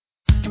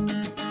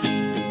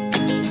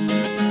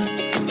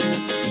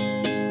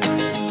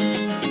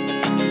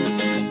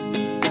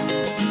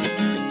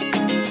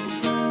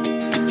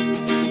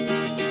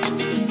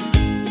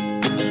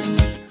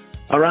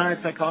right,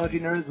 psychology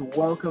nerds,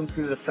 welcome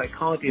to the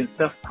Psychology and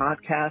Stuff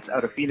podcast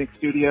out of Phoenix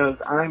Studios.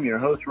 I'm your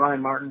host, Ryan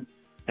Martin,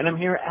 and I'm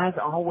here, as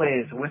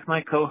always, with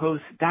my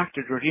co-host,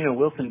 Dr. Georgina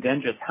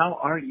Wilson-Denges. How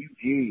are you,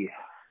 G?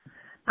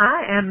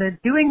 I am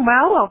doing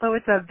well, although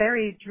it's a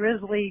very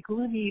drizzly,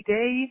 gloomy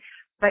day.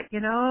 But, you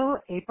know,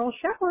 April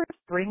showers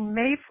bring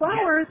May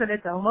flowers, and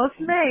it's almost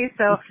May,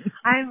 so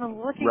I'm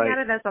looking at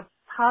it as a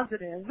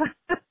positive.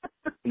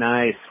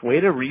 Nice. Way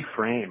to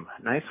reframe.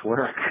 Nice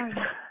work.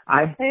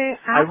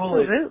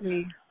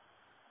 Absolutely.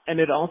 And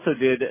it also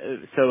did,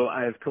 so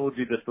I've told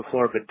you this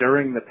before, but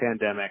during the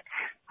pandemic,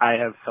 I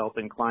have felt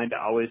inclined to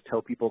always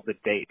tell people the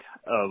date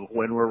of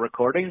when we're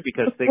recording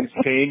because things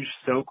change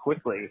so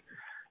quickly.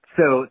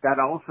 So that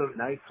also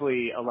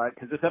nicely allowed,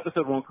 because this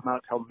episode won't come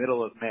out till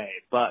middle of May,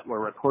 but we're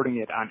recording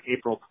it on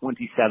April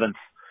 27th.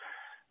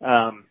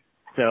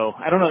 So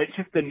I don't know, it's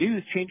just the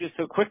news changes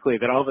so quickly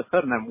that all of a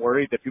sudden I'm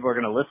worried that people are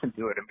going to listen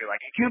to it and be like,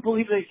 I can't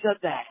believe they said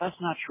that.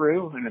 That's not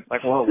true. And it's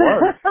like, well, it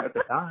was at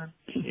the time,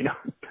 you know.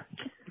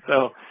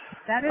 So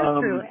that is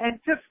true. And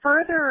to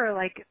further,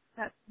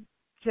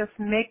 just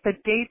make the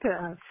date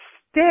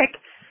stick,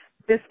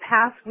 this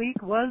past week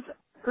was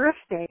Earth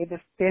Day, the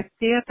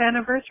 50th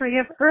anniversary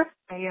of Earth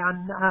Day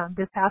on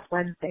this past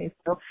Wednesday.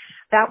 So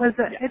that was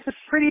it's a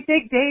pretty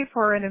big day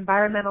for an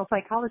environmental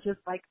psychologist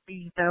like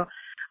me. So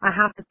I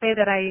have to say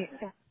that I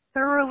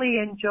thoroughly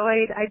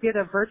enjoyed, I did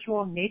a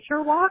virtual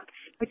nature walk,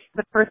 which is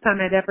the first time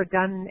I'd ever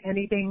done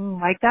anything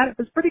like that. It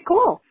was pretty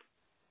cool.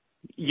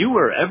 You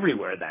were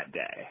everywhere that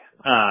day.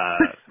 I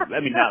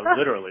mean, not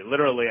literally.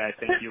 Literally, I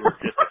think you were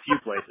just a few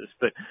places,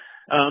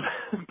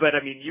 but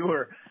I mean, you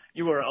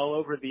were all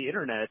over the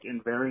internet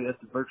in various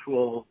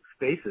virtual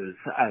spaces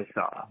I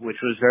saw, which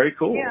was very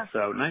cool. Yeah.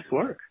 So nice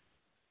work.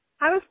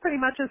 I was pretty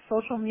much a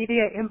social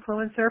media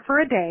influencer for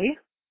a day,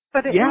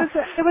 but it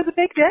was a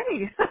big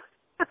day.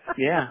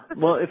 Yeah.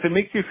 Well, if it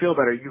makes you feel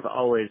better, you've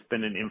always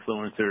been an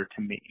influencer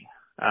to me,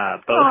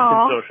 both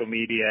in social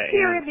media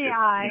here and in the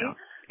eye.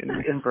 You know,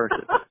 in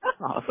person.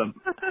 Awesome.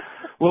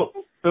 Well,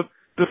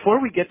 before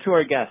we get to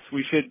our guests,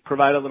 we should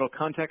provide a little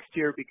context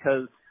here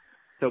because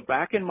so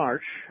back in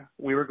March,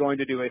 we were going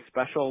to do a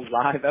special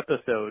live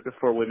episode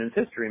for Women's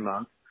History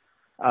Month.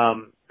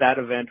 That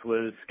event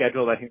was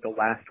scheduled, I think, the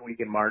last week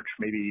in March,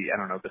 maybe, I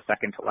don't know, the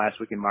second to last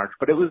week in March,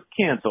 but it was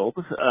canceled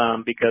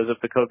because of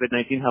the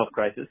COVID-19 health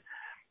crisis.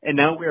 And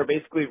now we are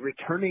basically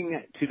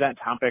returning to that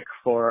topic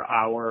for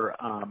our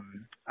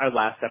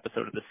last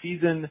episode of the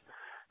season.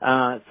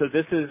 So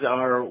this is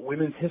our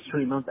Women's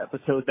History Month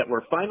episode that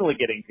we're finally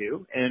getting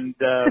to and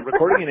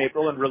recording in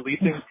April and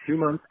releasing 2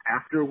 months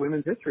after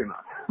Women's History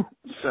Month.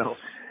 So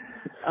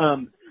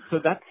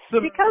that's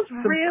because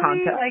some really,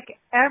 context. like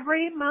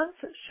every month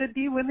should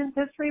be Women's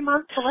History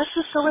Month, so let's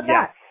just go with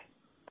that.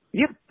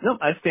 Yep. No,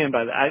 I stand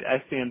by that.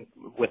 I stand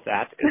with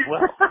that as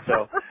well.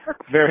 So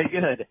very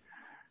good.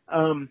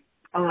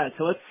 All right,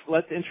 so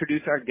let's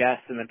introduce our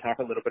guests and then talk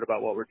a little bit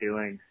about what we're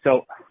doing.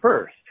 So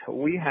first,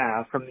 we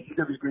have from the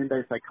UW Green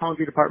Bay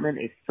Psychology Department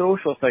a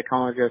social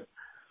psychologist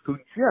who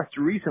just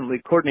recently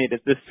coordinated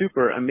this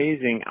super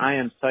amazing I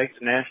Am Psyched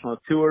national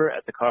tour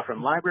at the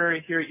Coffin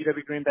Library here at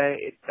UW Green Bay.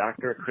 It's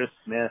Dr. Chris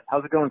Smith.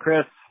 How's it going,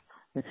 Chris?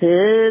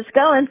 It's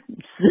going.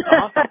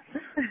 Awesome.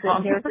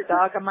 Sitting here with the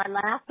dog on my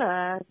lap,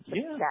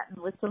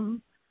 chatting with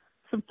some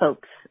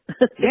folks.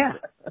 Yeah.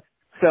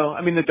 So,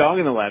 I mean, the dog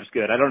in the lab's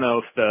good. I don't know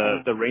if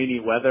the rainy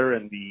weather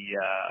and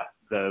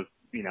the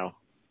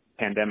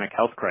pandemic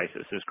health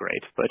crisis is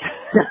great, but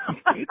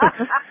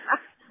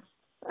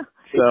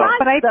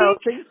but I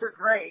think things are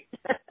great.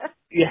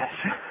 Yes.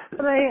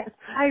 But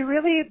I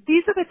really,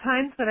 these are the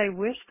times that I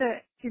wish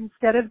that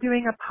instead of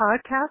doing a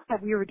podcast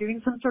that we were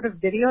doing some sort of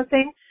video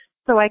thing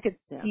so I could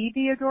see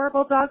the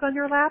adorable dog on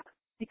your lap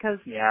because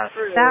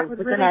that would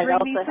really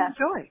bring me some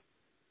joy.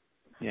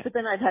 Yeah. But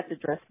then I'd have to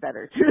dress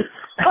better too.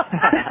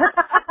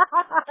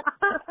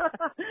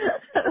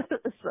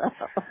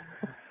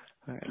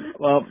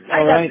 Well,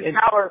 all right. I got the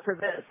power for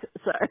this.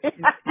 Sorry.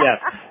 Yes.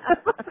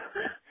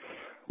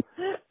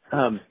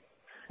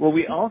 Well,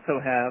 we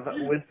also have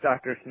with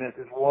Dr. Smith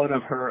is one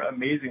of her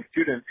amazing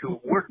students who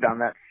worked on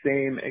that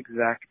same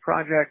exact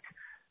project.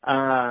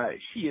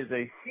 She is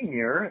a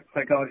senior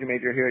psychology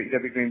major here at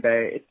UW Green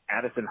Bay. It's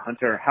Addison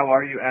Hunter. How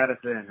are you,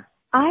 Addison?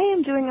 I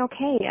am doing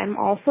okay. I'm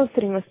also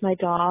sitting with my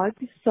dog,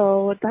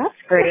 so that's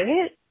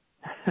great.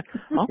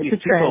 All these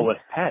people with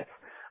pets.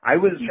 I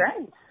was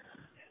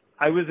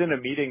in a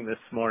meeting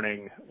this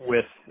morning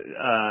with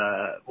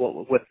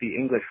the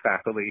English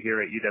faculty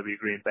here at UW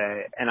Green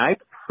Bay, and I'm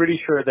pretty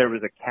sure there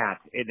was a cat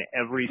in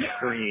every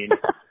screen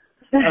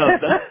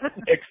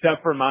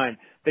except for mine.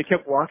 They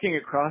kept walking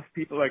across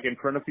people, like in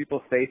front of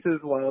people's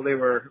faces while they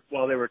were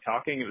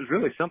talking. It was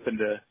really something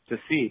to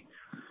see.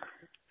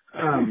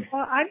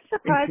 Well, I'm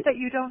surprised that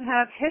you don't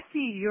have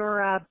Hissy,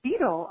 your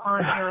beetle,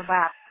 on your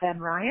lap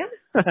then, Ryan.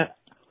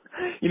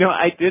 You know,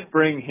 I did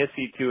bring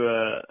Hissy to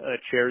a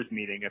chairs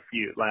meeting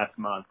last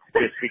month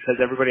just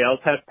because everybody else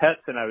had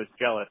pets and I was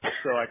jealous.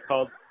 So I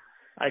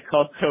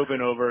called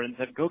Tobin over and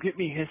said, go get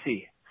me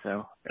Hissy.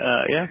 So,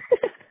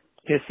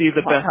 Hissy,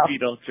 the best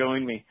beetle,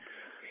 join me.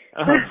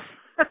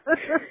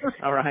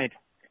 All right.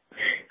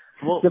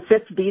 Well, The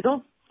fifth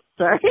Beatle?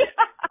 Sorry.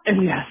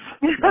 Yes,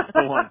 that's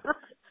the one.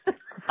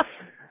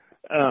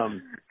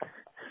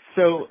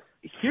 So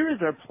here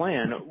is our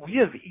plan. We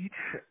have each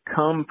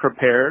come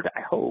prepared,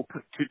 I hope,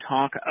 to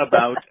talk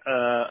about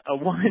a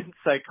woman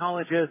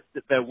psychologist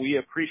that we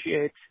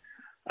appreciate.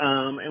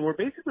 And we're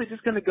basically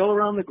just going to go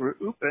around the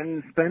group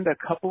and spend a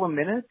couple of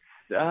minutes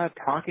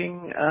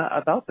talking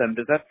about them.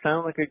 Does that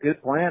sound like a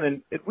good plan?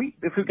 And if we've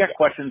got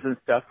questions and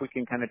stuff, we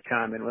can kind of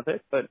chime in with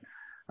it. But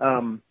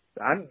I'm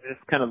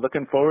just kind of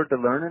looking forward to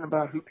learning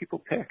about who people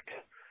picked.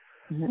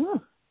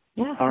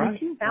 Yeah. All right.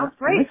 Sounds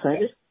great.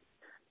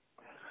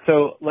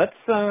 So let's.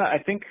 I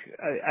think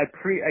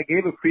I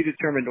gave a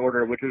predetermined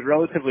order, which was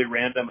relatively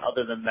random.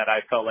 Other than that, I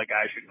felt like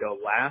I should go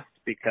last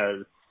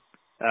because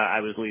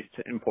I was least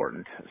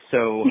important.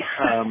 So,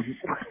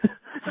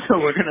 so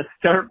we're going to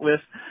start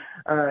with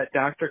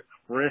Dr.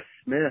 Chris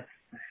Smith.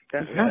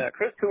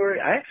 Chris,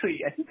 I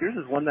think yours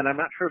is one that I'm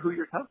not sure who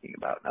you're talking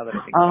about. Now that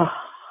I think. Oh,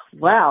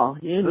 well,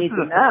 you need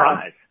to know.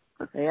 Surprise.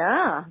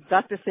 Yeah,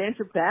 Dr.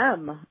 Sandra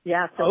Bem.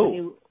 Yeah,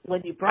 so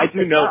when you brought I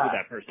do know who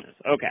that person is.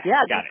 Okay.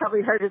 Yeah, got you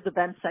probably heard of the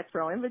Bem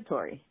Sectoral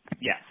Inventory.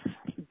 Yes.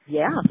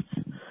 Yes.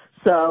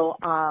 So,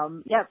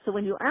 so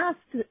when you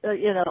asked,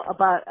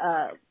 about,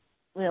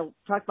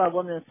 talk about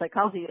women in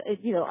psychology,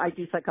 I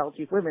do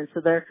psychology of women,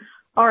 so there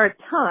are a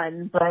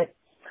ton, but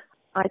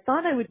I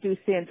thought I would do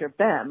Sandra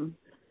Bem,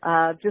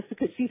 just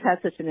because she's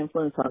had such an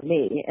influence on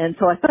me. And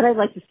so I thought I'd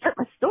like to start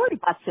my story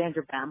about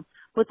Sandra Bem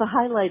with a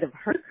highlight of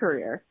her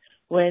career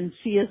when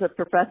she is a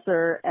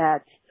professor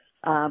at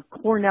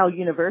Cornell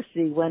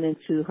University, went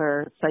into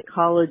her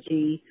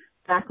psychology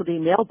faculty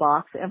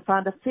mailbox and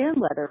found a fan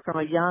letter from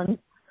a young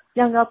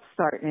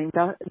upstart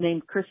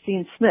named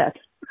Christine Smith.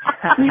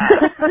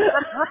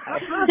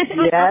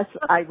 Yes,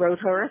 I wrote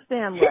her a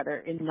fan letter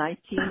in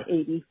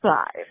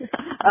 1985.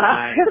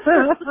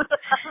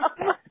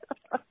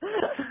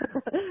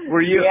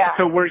 Were you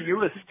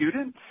a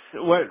student?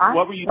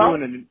 What were you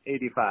doing in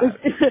 85?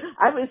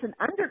 I was an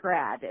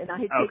undergrad, and I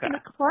had taken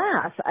a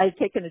class. I had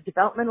taken a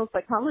developmental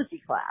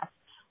psychology class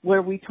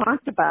where we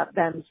talked about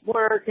Bem's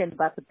work and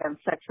about the Bem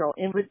Sectoral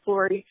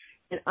Inventory,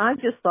 and I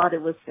just thought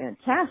it was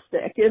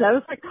fantastic. And I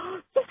was like,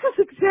 this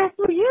is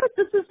exactly it.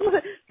 This is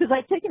what, because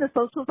I'd taken a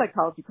social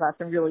psychology class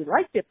and really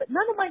liked it, but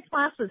none of my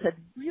classes had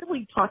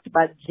really talked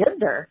about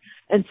gender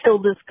until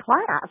this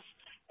class.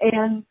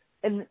 And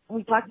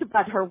we talked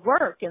about her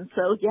work, and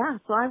so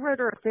I wrote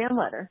her a fan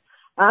letter.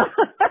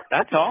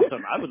 That's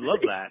awesome. I would love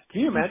that.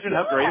 Can you imagine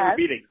how great it would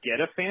be to get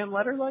a fan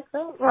letter like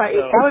that? Right.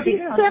 So, that would be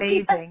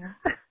amazing.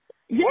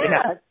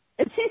 Yeah.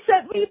 And she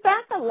sent me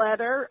back a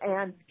letter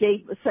and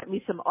sent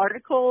me some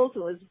articles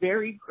and was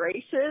very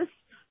gracious.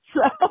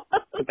 So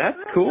that's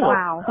cool.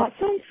 Wow. That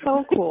sounds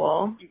so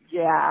cool.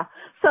 Yeah.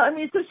 So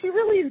she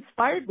really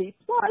inspired me.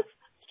 Plus,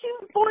 she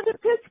was born in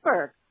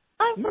Pittsburgh.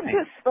 I'm from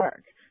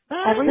Pittsburgh.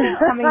 Everything's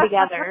coming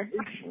together.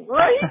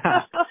 Right?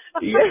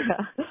 Yeah.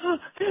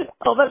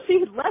 Although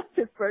she had left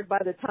Pittsburgh by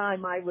the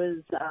time I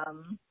was,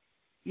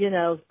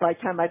 by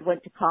the time I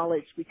went to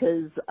college,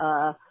 because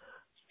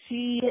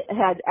she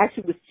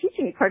was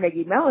teaching at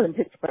Carnegie Mellon in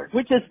Pittsburgh,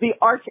 which is the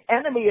arch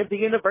enemy of the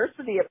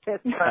University of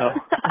Pittsburgh,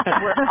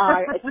 where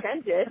I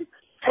attended.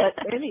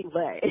 But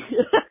anyway.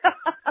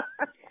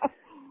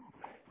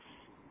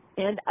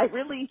 And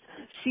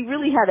she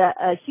really had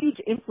a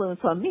huge influence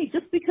on me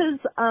just because,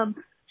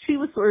 she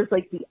was sort of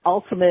like the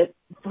ultimate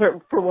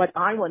for what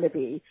I want to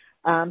be,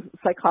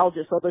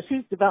 psychologist, although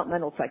she's a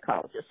developmental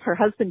psychologist. Her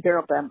husband,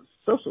 Daryl Bem,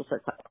 social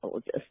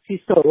psychologist.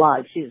 He's still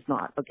alive. She is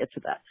not. I'll get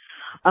to that.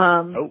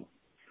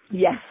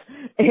 Yes.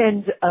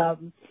 And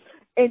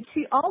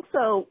she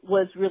also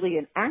was really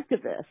an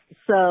activist.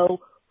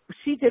 So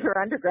she did her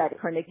undergrad at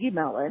Carnegie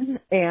Mellon,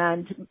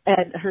 and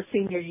her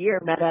senior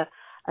year met a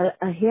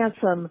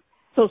handsome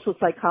social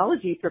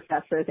psychology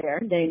professor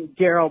there named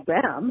Daryl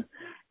Bem.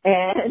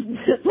 And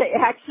they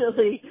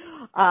actually,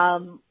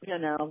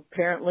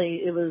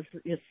 apparently it was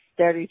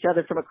stared at each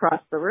other from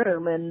across the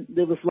room, and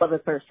it was love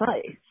at first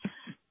sight.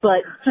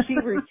 But she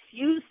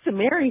refused to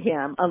marry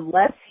him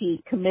unless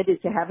he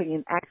committed to having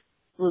an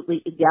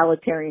absolutely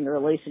egalitarian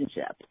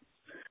relationship.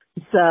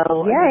 So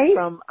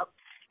from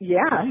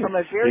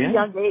a very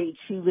young age,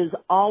 she was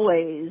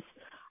always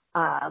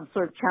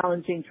sort of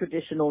challenging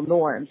traditional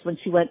norms. When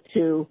she went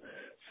to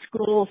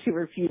school, she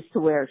refused to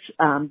wear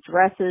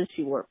dresses.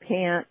 She wore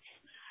pants.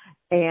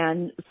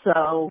 And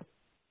so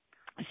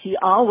she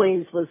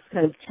always was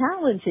kind of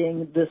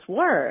challenging this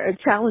word,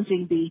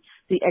 challenging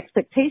the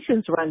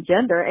expectations around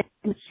gender.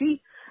 And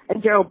she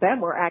and Daryl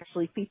Bem were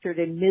actually featured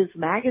in Ms.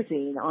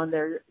 Magazine on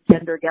their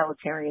gender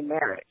egalitarian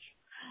marriage.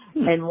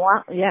 And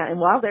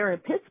while they were in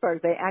Pittsburgh,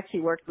 they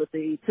actually worked with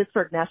the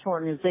Pittsburgh National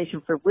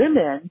Organization for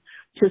Women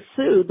to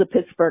sue the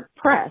Pittsburgh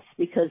Press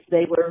because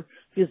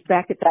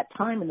back at that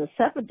time in the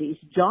 70s,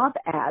 job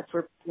ads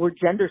were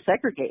gender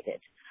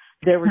segregated.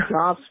 There were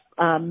jobs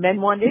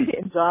men wanted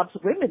and jobs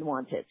women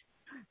wanted.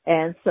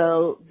 And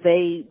so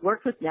they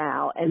worked with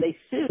NOW and they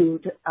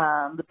sued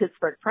the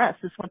Pittsburgh Press.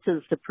 This went to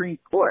the Supreme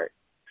Court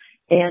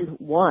and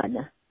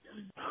won.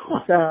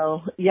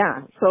 So,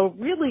 yeah, so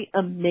really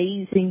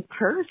amazing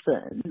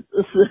person.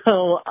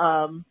 So,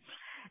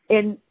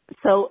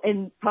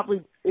 and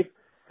probably if,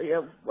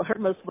 her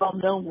most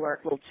well-known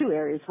work, well, two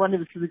areas. One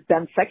is the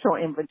done sexual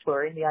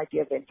inventory and the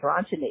idea of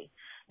androgyny,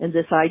 and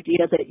this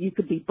idea that you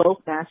could be both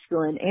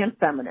masculine and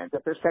feminine,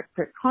 that they're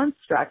separate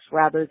constructs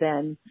rather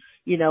than,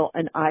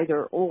 an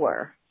either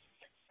or.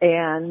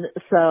 And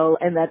so,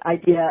 and that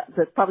idea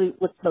that probably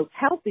what's most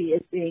healthy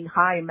is being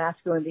high in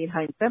masculinity and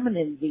high in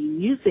femininity,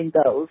 using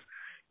those,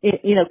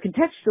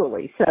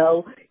 contextually.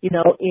 So,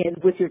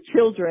 with your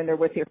children or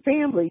with your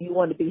family, you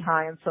want to be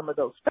high on some of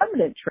those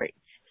feminine traits.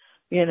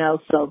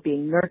 So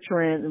being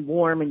nurturing and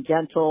warm and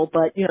gentle,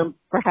 but,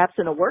 perhaps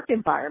in a work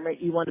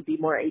environment, you want to be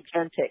more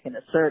agentic and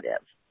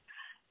assertive.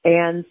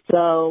 And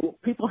so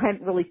people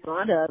hadn't really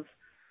thought of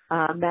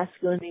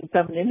masculinity and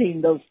femininity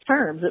in those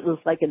terms. It was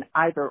like an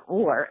either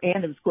or.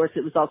 And of course,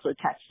 it was also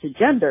attached to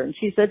gender. And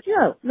she said,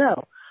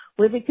 no,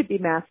 women could be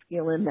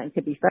masculine, men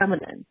could be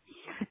feminine.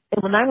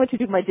 And when I went to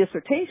do my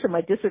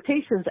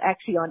dissertation is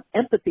actually on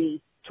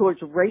empathy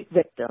towards rape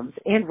victims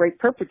and rape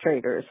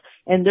perpetrators.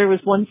 And there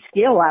was one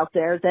scale out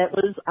there that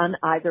was on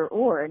either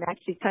or. And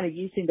actually kind of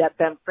using that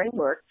BEM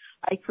framework,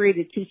 I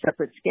created two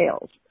separate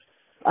scales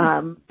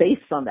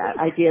based on that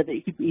idea that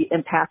you could be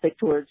empathic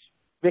towards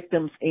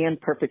victims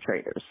and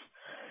perpetrators.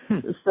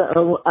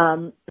 So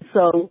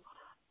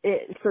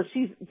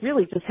she's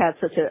really just had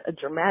such a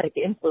dramatic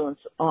influence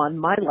on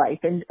my life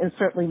and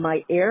certainly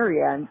my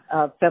area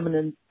of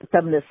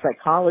feminist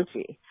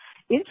psychology.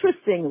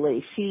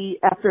 Interestingly, she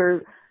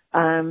actually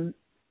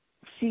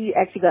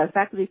got a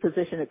faculty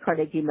position at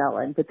Carnegie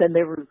Mellon, but then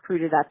they were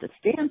recruited out to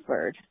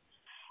Stanford,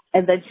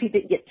 and then she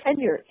didn't get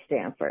tenure at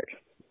Stanford.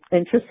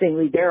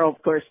 Interestingly, Daryl,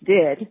 of course,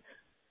 did.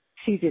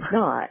 She did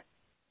not.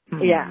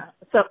 Mm-hmm. Yeah.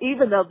 So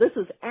even though this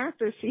was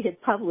after she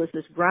had published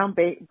this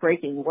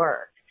groundbreaking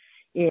work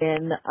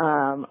in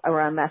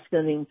around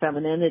masculinity and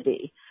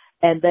femininity,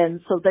 and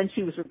then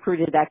she was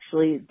recruited.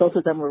 Actually, both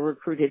of them were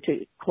recruited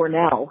to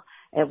Cornell,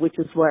 which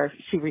is where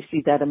she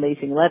received that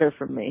amazing letter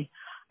from me.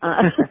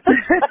 And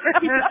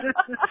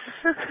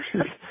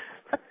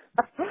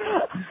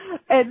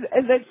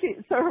then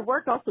so her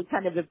work also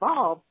kind of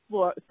evolved.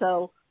 For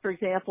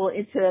example,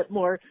 into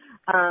more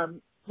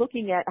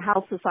looking at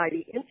how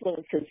society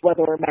influences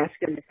whether we're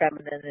masculine and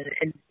feminine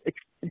and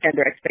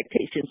gender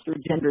expectations through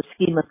gender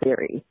schema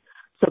theory.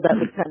 So that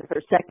was kind of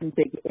her second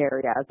big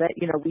area, that,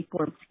 we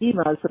form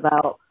schemas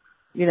about,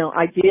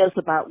 ideas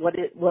about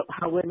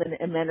how women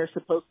and men are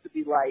supposed to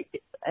be like,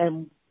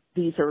 and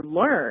these are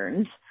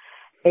learned.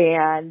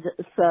 And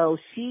so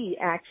she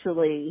and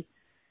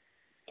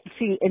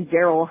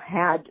Daryl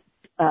had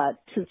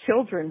two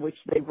children, which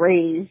they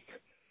raised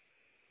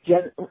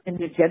in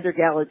the gender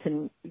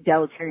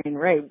egalitarian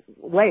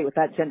way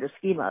without gender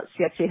schema.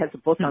 She actually has a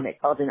book on it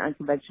called An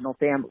Unconventional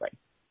Family.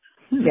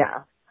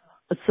 Yeah.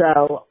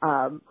 So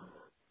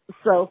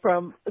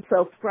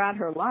throughout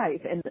her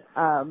life, and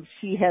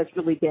she has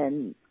really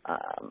been,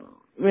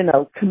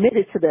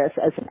 committed to this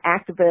as an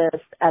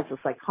activist, as a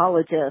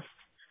psychologist.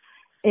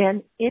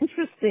 And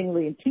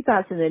interestingly, in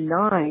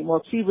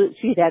 2009, she was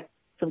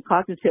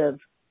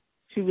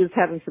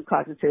having some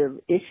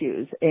cognitive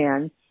issues,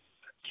 and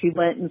she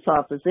went and saw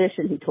a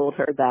physician who told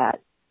her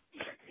that,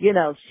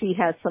 she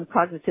has some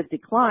cognitive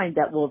decline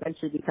that will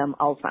eventually become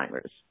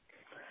Alzheimer's.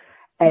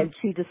 And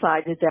she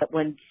decided that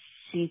when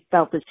she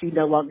felt that she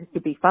no longer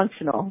could be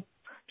functional,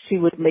 she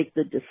would make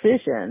the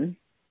decision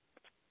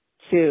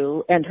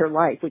to end her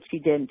life, which she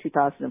did in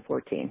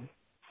 2014.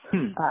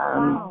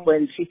 Wow.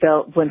 When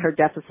her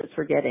deficits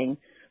were getting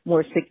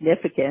more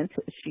significant,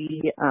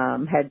 she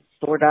had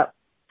stored up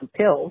some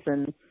pills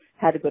and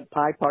had a good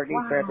pie party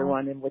for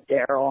everyone and with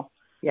Daryl.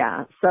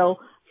 Yeah. So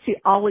she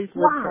always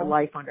lived her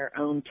life on her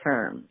own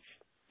terms.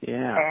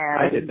 Yeah.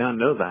 I did not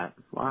know that.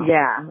 Wow.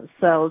 Yeah.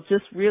 So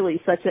just really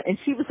and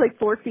she was like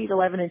 4 feet,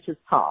 11 inches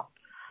tall.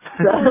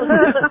 So,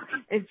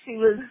 and she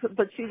was,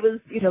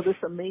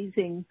 this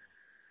amazing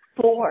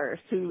force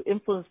who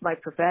influenced my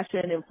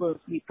profession,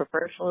 influenced me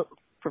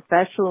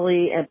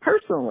professionally and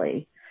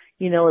personally,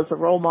 as a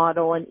role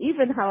model, and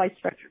even how I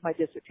structured my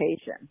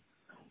dissertation.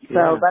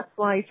 So that's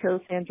why I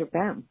chose Sandra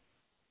Bem.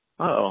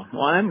 Oh,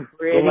 well, I'm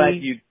glad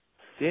you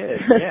did.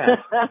 Yeah.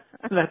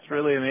 That's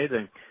really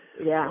amazing.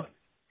 Yeah.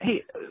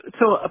 Hey,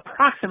 so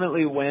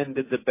approximately when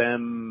did the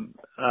BEM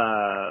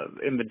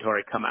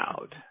inventory come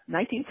out?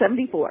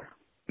 1974.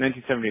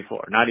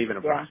 1974, not even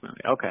approximately.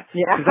 Yeah. Okay.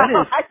 Yeah. That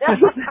is, I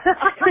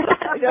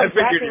know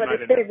exactly what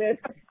it is.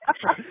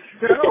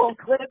 Journal of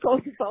Clinical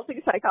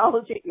Consulting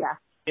Psychology. Yeah.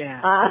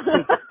 Yeah.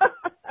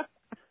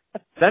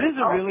 That is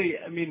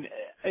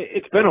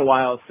it's been a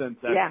while since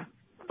I've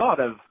thought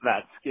of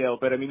that scale,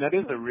 but that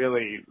is a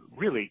really,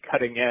 really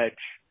cutting edge.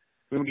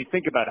 When you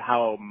think about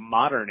how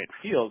modern it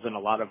feels in a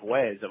lot of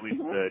ways, at least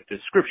the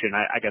description,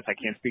 I guess I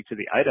can't speak to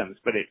the items,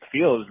 but it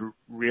feels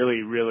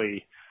really,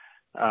 really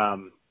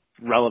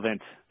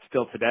relevant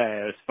still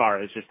today as far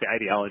as just the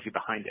ideology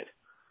behind it.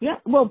 Yeah,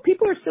 well,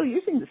 people are still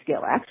using the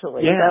scale,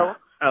 actually. Yeah. So,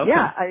 okay.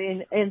 Yeah,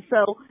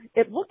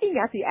 looking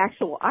at the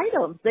actual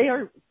items, they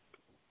are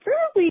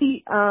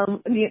fairly,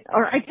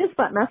 or I just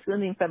thought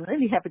masculinity and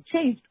femininity haven't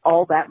changed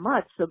all that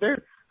much. So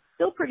they're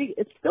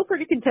it's still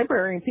pretty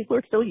contemporary and people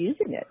are still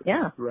using it.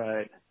 Yeah.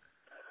 Right.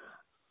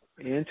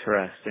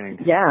 Interesting.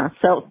 Yeah.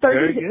 So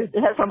Very good.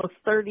 It has almost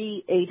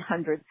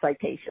 3,800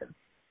 citations.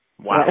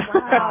 Wow.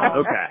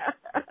 Wow. Okay.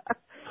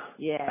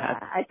 Yeah.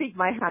 I think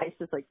my highest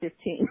is like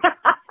 15.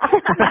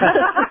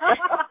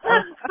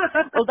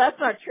 Well, that's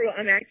not true.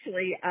 I'm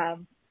actually,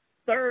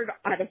 third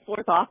out of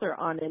fourth author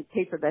on a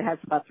paper that has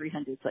about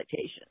 300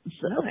 citations.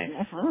 So,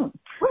 Nice.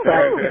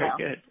 Very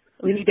good.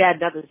 We need to add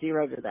another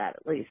 0 to that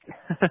at least.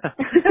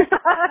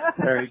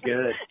 Very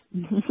good.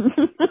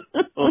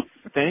 Well,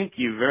 thank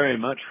you very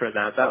much for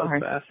that. That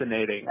was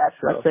fascinating. That's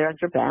up there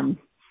under BEM.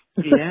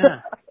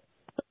 Yeah.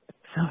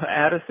 So,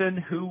 Addison,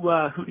 who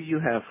do you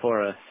have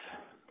for us?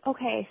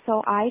 Okay,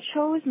 so I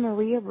chose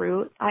Maria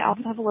Root. I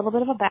also have a little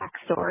bit of a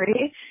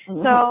backstory.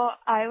 Mm-hmm. So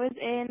I was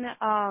in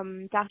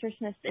Dr.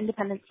 Smith's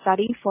independent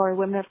study for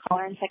women of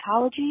color in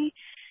psychology,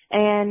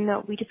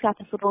 and we just got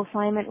this little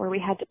assignment where we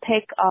had to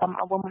pick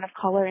a woman of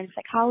color in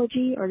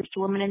psychology or just a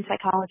woman in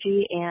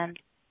psychology and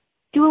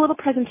do a little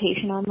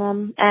presentation on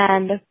them.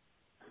 And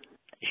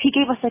she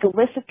gave us like a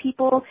list of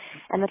people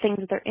and the things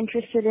that they're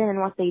interested in and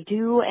what they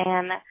do.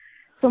 And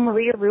so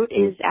Maria Root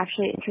is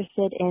actually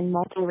interested in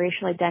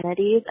multiracial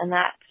identities, and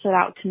that stood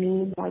out to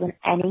me more than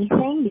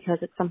anything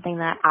because it's something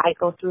that I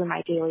go through in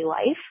my daily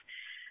life.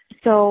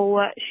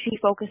 So she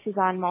focuses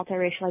on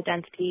multiracial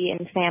identity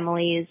in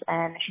families,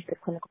 and she's a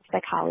clinical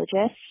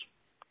psychologist.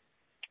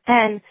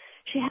 And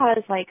she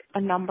has like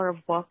a number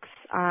of books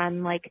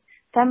on like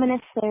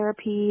feminist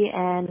therapy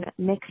and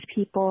mixed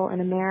people in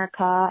America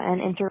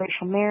and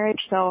interracial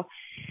marriage. So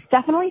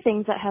definitely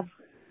things that have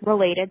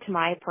related to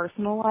my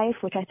personal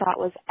life, which I thought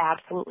was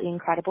absolutely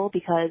incredible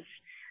because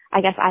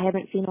I guess I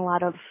haven't seen a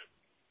lot of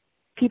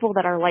people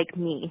that are like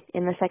me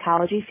in the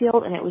psychology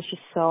field, and it was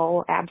just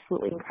so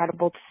absolutely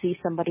incredible to see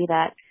somebody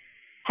that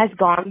has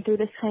gone through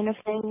this kind of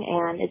thing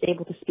and is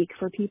able to speak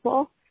for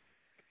people.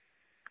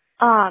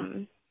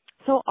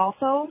 So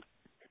also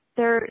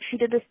she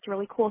did this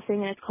really cool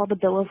thing, and it's called the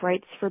Bill of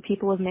Rights for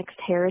People of Mixed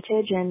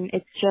Heritage, and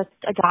it's just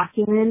a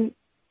document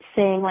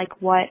saying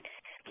like what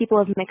people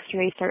of mixed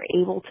race are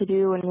able to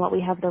do and what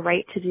we have the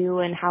right to do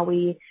and how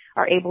we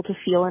are able to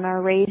feel in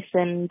our race,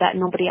 and that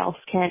nobody else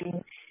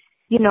can,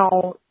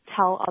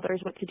 tell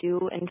others what to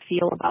do and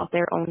feel about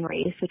their own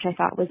race, which I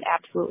thought was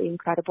absolutely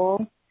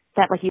incredible.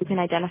 That like you can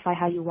identify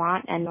how you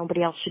want and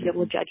nobody else should be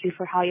able to judge you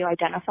for how you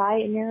identify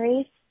in your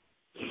race.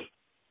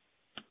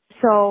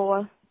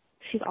 So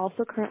she's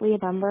also currently a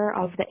member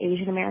of the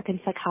Asian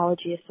American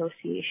Psychology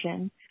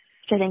Association,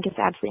 which I think is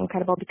absolutely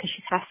incredible because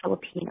she's half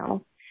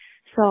Filipino.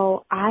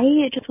 So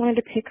I just wanted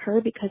to pick her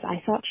because I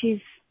thought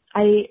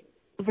I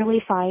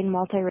really find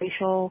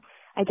multiracial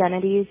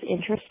identities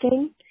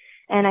interesting,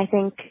 and I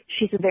think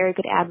she's a very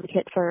good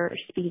advocate for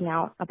speaking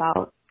out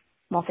about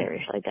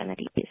multiracial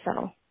identities.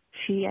 So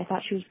I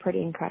thought she was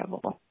pretty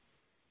incredible.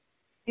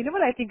 You know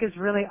what I think is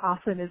really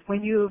awesome is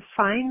when you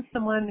find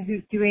someone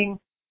who's doing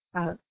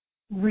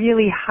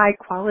really high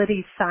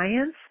quality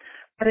science,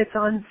 but it's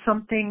on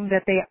something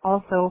that they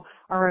also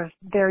are a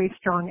very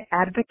strong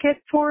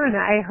advocate for. And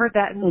I heard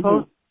that in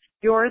both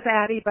yours,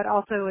 Addie, but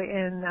also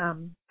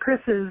in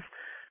Chris's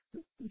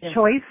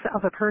choice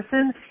of a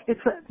person.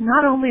 It's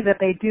not only that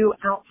they do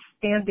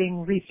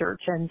outstanding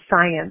research and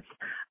science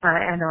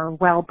and are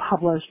well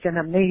published and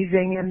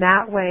amazing in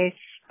that way,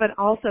 but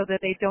also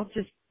that they don't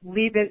just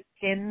leave it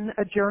in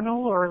a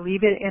journal or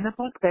leave it in a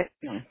book, but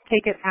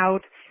take it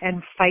out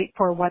and fight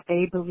for what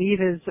they believe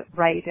is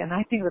right. And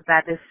I think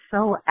that is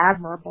so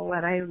admirable,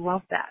 and I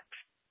love that.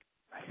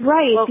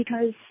 Right,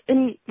 because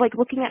in like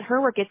looking at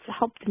her work, it's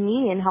helped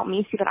me and helped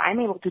me see that I'm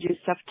able to do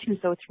stuff too.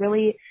 So it's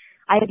really,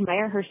 I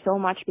admire her so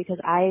much because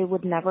I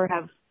would never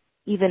have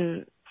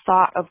even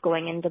thought of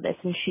going into this,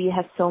 and she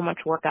has so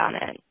much work on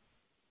it.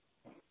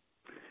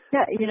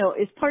 Yeah,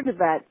 it's part of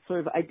that sort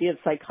of idea of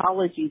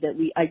psychology that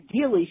we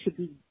ideally should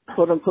be,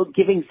 quote unquote,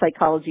 giving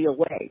psychology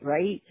away,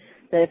 right?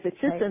 That if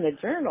it's just in a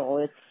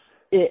journal,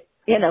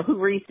 who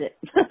reads it?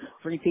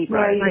 3 people.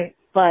 Right.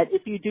 But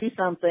if you do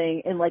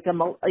something in like a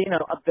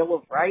Bill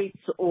of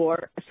Rights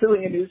or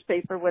suing a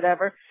newspaper,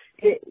 whatever,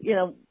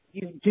 you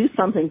do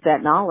something with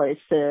that knowledge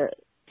to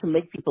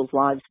make people's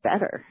lives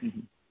better.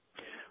 Mm-hmm.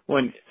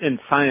 Well, and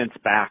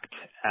science-backed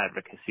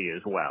advocacy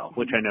as well,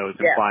 which I know is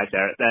implied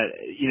there. That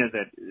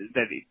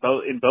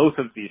in both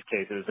of these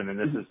cases, and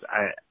this is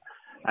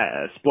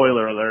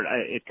spoiler alert,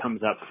 it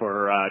comes up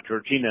for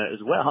Georgina as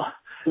well.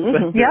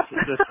 Mm-hmm.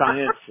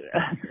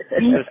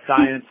 The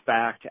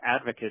science-backed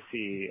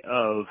advocacy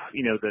of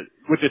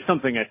which is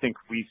something I think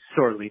we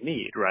sorely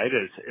need, right?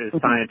 Is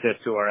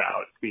scientists who are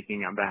out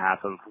speaking on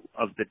behalf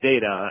of the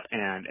data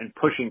and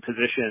pushing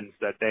positions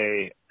that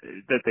they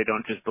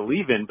don't just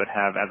believe in but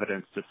have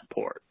evidence to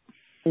support.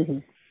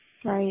 Mm-hmm.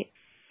 Right.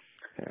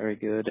 Very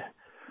good.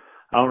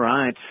 All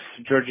right,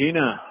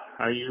 Georgina,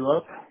 are you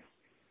up?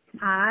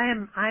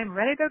 I'm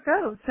ready to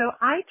go. So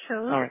I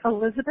chose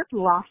Elizabeth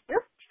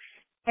Loftus.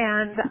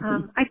 And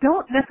I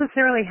don't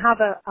necessarily have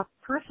a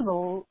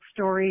personal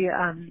story.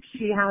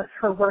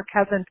 Her work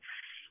hasn't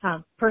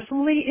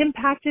personally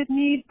impacted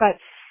me, but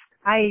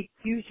I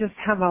do just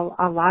have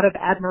a lot of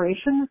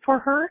admiration for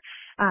her.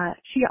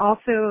 She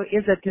also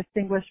is a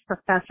distinguished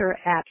professor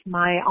at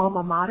my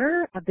alma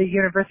mater at the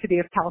University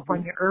of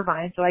California,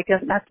 Irvine. So I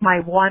guess that's my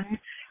one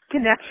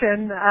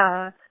connection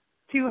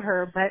to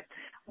her. But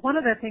one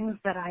of the things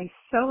that I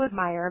so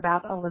admire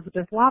about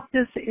Elizabeth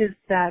Loftus is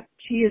that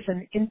she is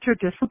an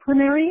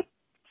interdisciplinary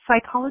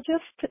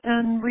psychologist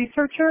and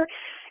researcher,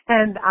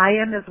 and I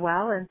am as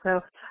well. And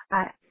so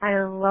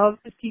I love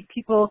to see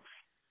people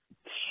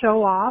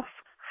show off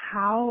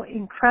how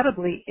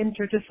incredibly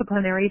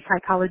interdisciplinary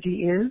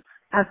psychology is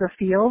as a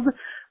field,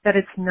 that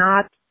it's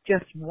not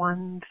just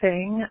one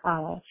thing.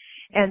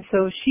 And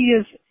so she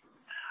is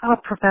a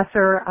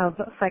professor of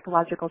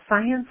psychological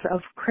science,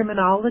 of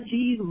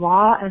criminology,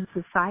 law and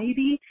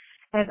society,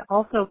 and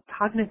also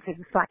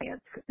cognitive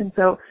science. And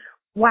so,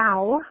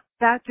 wow,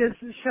 that just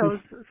shows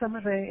some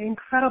of the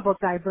incredible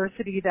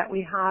diversity that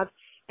we have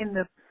in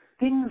the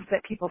things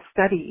that people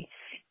study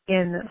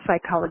in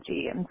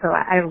psychology. And so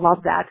I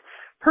love that.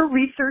 Her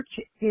research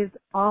is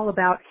all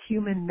about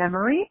human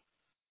memory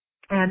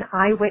and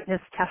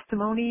eyewitness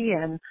testimony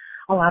and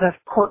a lot of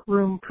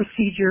courtroom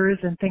procedures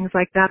and things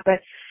like that.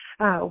 But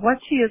what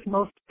she is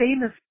most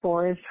famous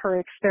for is her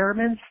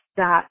experiments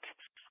that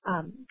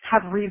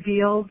have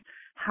revealed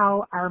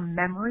how our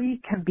memory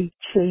can be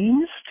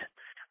changed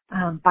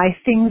by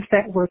things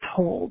that we're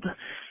told,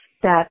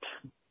 that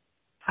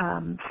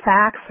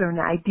facts and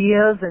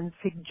ideas and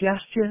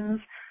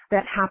suggestions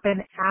that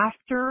happen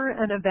after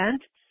an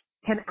event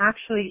can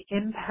actually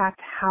impact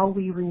how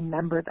we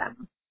remember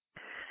them.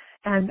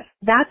 And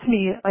that to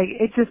me, like,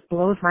 it just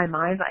blows my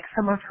mind, like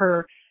some of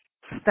her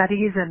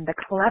studies and the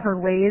clever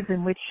ways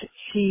in which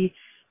she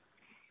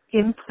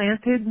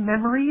implanted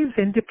memories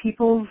into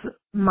people's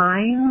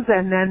minds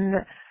and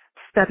then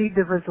studied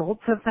the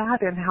results of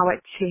that and how it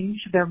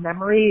changed their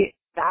memory.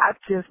 That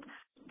just,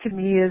 to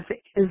me,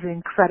 is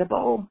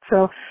incredible.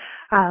 So,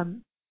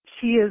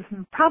 she is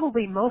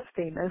probably most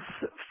famous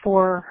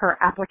for her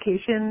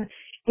application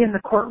in the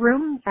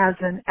courtroom as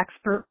an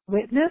expert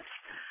witness.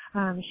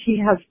 She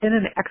has been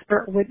an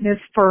expert witness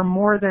for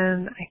more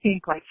than, I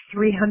think, like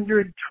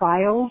 300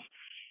 trials,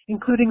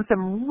 including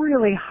some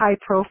really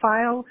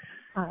high-profile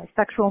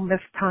sexual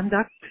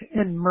misconduct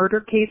and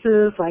murder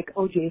cases like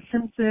O.J.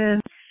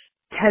 Simpson,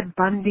 Ted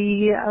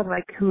Bundy,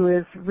 who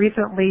has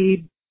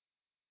recently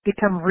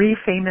become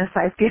re-famous,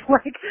 I feel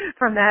like,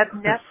 from that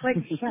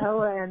Netflix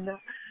show, and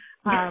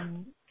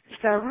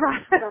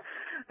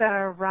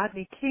the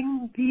Rodney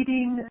King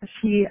beating.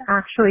 She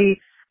actually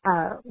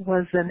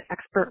was an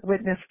expert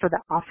witness for the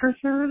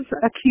officers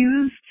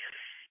accused.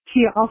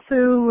 She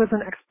also was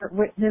an expert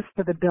witness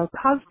for the Bill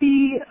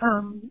Cosby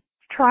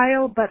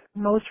trial, but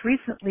most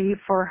recently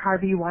for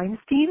Harvey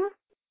Weinstein.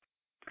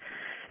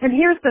 And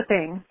here's the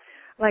thing,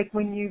 like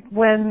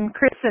when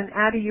Chris and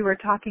Addie, you were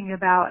talking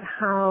about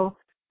how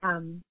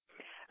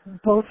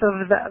both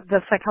of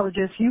the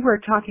psychologists you were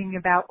talking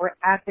about were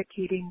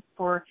advocating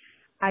for,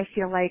 I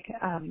feel like,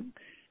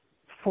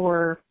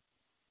 for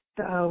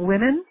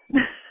women.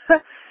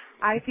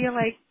 I feel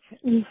like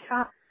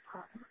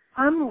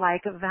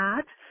unlike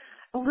that,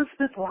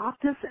 Elizabeth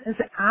Loftus is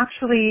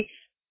actually,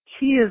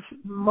 she is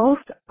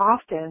most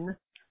often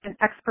an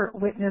expert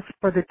witness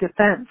for the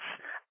defense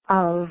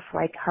of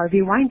like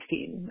Harvey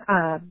Weinstein.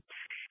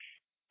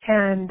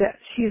 And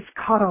she's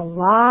caught a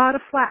lot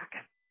of flack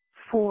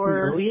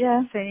for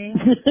saying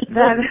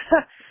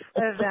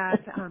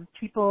that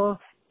people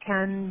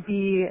can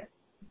be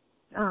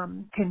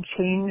can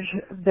change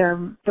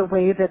the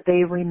way that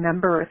they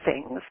remember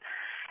things.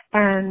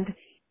 And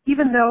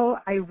even though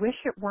I wish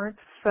it weren't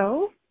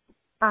so,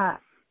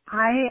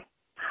 I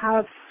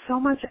have so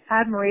much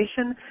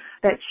admiration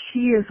that she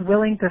is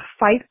willing to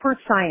fight for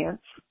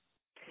science,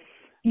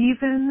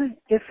 even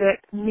if it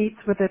meets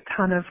with a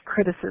ton of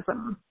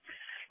criticism,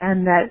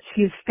 and that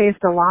she's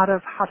faced a lot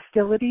of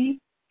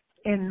hostility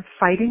in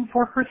fighting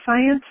for her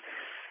science.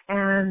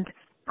 And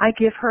I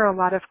give her a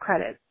lot of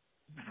credit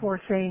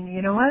for saying,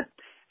 you know what,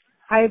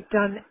 I've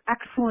done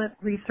excellent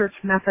research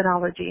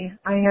methodology.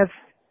 I have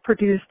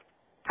produced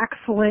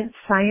excellent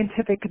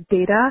scientific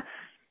data,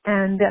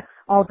 and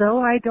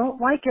although I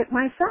don't like it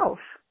myself,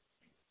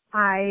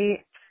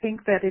 I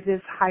think that it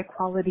is high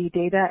quality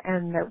data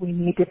and that we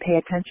need to pay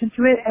attention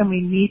to it, and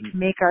we need to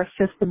make our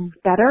systems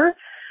better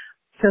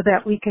so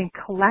that we can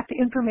collect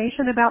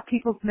information about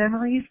people's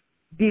memories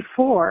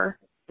before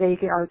they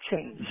are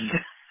changed.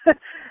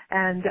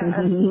 And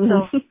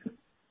so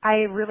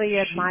I really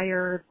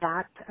admire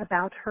that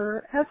about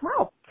her as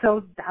well.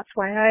 So that's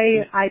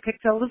why I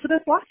picked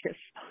Elizabeth Loftus.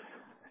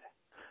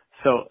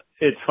 So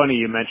it's funny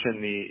you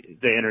mentioned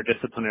the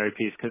interdisciplinary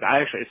piece, because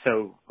I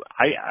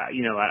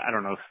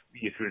don't know if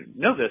you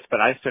know this, but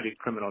I studied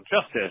criminal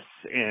justice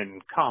in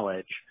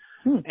college,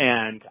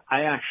 and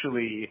I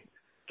actually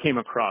came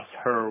across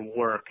her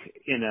work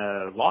in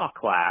a law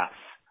class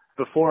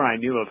before I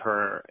knew of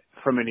her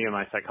from any of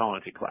my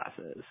psychology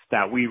classes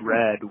that we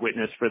read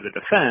Witness for the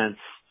Defense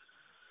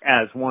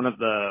as one of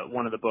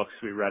the books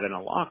we read in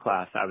a law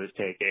class I was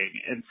taking.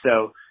 And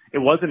so it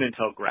wasn't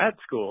until grad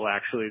school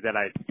actually that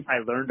I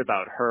learned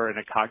about her in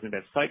a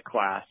cognitive psych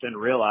class and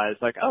realized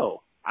like,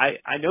 oh,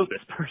 I know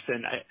this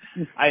person.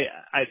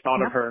 I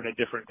thought of her in a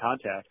different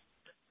context.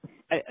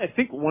 I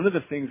think one of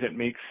the things that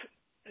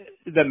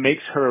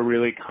makes her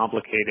really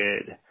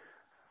complicated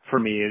for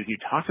me, as you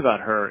talked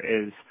about her,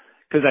 is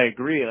because I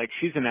agree, like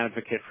she's an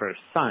advocate for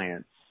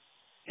science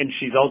and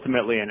she's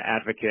ultimately an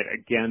advocate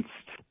against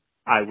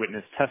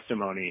eyewitness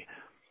testimony.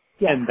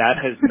 Yeah. And that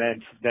has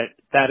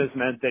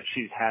meant that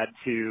she's had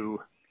to,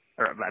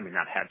 or I mean,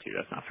 not had to,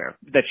 that's not fair,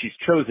 that she's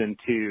chosen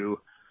to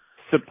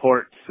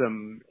support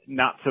some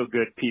not so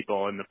good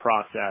people in the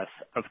process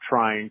of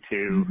trying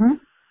to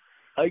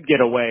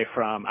get away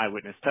from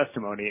eyewitness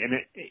testimony. And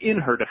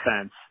in her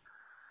defense,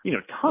 you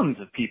know, tons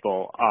of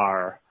people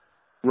are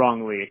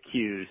wrongly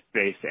accused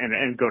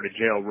and go to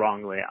jail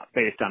wrongly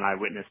based on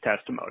eyewitness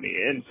testimony.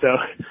 And so,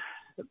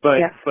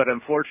 but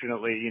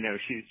unfortunately, you know,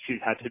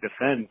 she's had to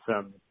defend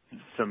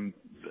some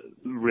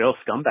real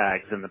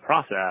scumbags in the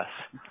process,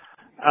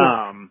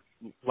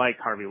 like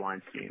Harvey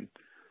Weinstein.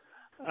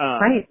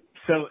 Right.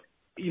 So,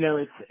 you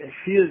know,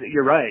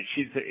 you're right.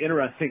 She's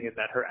interesting in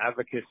that her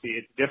advocacy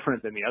is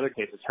different than the other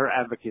cases. Her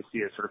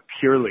advocacy is sort of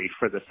purely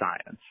for the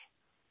science.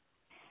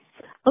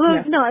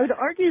 Although, no, I would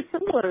argue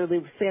similarly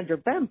with Sandra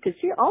Bem, because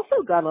she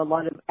also got a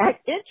lot of,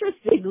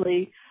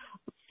 interestingly,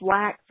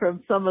 flack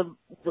from some of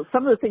the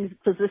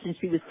positions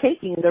she was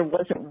taking. There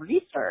wasn't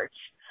research,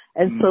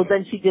 and so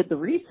then she did the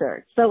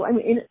research. So I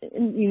mean,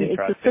 you know,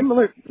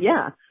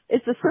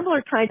 it's a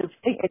similar kind of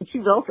thing. And she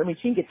was also, I mean,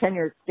 she didn't get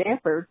tenure at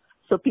Stanford,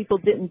 so people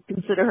didn't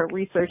consider her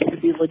research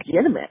to be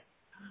legitimate.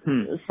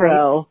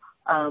 So,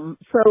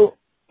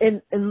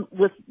 And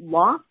with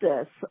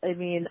Loftus, I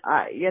mean,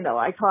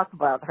 I talk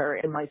about her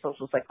in my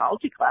social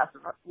psychology class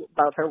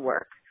about her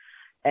work.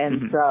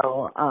 And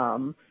so, I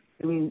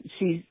mean,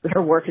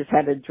 her work has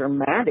had a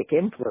dramatic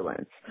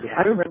influence. Yeah.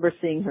 I remember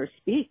seeing her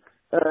speak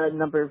a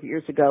number of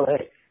years ago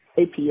at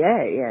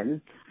APA,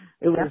 and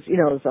it was, it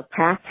was a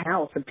packed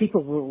house and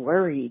people were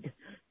worried.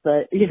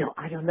 But,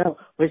 I don't know.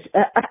 I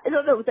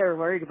don't know what they were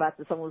worried about,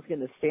 that someone was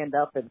going to stand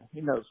up and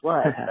who knows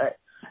what. But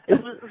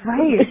it was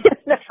right.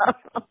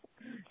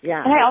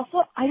 Yeah. And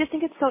I just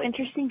think it's so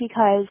interesting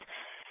because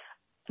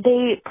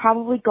they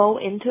probably go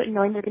into it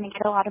knowing they're going to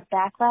get a lot of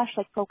backlash,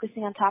 like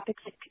focusing on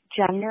topics like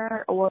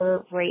gender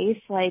or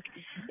race. Like,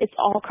 it's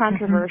all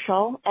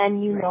controversial,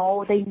 and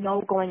they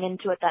know going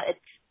into it that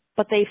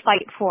but they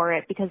fight for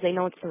it because they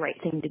know it's the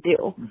right thing to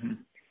do.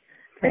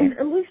 And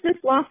Elizabeth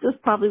Loftus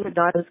probably would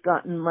not have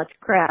gotten much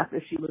crap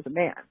if she was a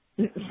man.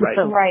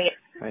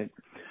 Right.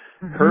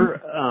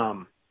 Her,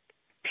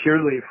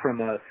 purely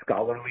from a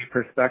scholarly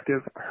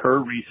perspective, her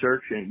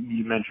research, and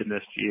you mentioned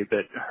this, G,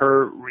 but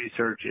her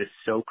research is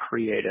so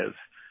creative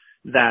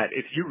that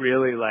if you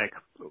really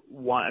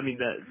want, I mean,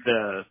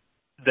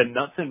 the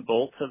nuts and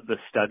bolts of the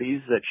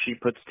studies that she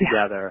puts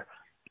together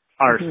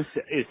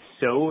is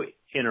so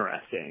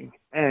interesting.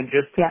 And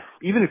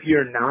even if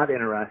you're not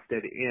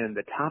interested in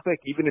the topic,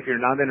 even if you're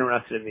not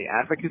interested in the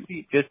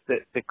advocacy, just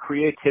the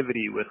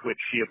creativity with which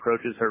she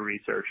approaches her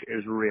research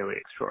is really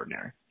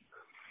extraordinary.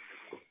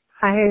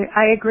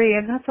 I agree,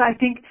 and that's why I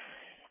think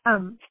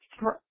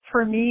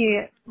for me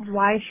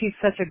why she's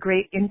such a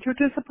great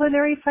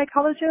interdisciplinary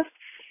psychologist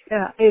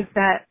is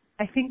that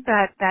I think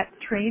that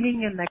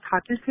training in the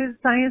cognitive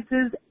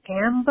sciences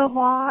and the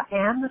law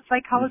and the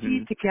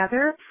psychology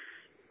together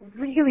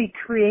really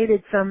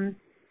created some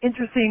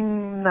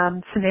interesting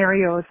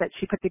scenarios that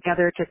she put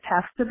together to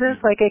test this.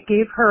 Like, it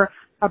gave her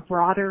a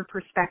broader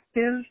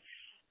perspective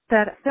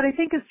that I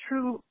think is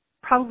true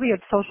probably of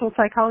social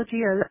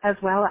psychology as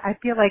well. I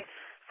feel like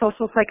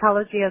social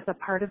psychology as a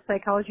part of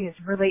psychology is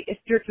really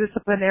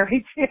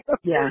interdisciplinary too.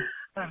 Yeah.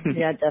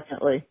 Yeah,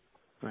 definitely.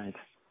 Right.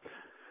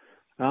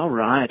 All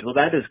right. Well,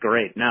 that is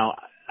great. Now,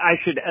 I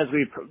should,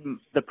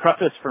 the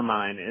preface for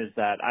mine is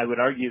that I would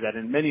argue that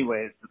in many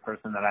ways the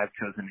person that I've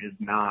chosen is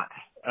not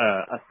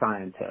a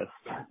scientist.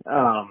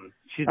 But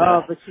she's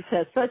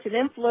had such an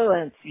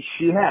influence.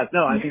 She has.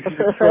 No, I think she's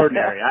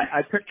extraordinary.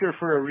 I picked her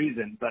for a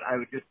reason, but I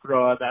would just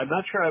throw out that I'm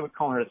not sure I would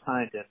call her a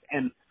scientist.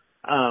 And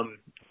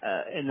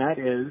that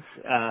is,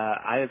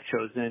 I have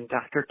chosen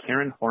Dr.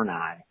 Karen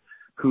Horney,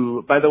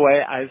 who, by the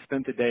way, I've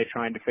spent the day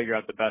trying to figure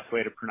out the best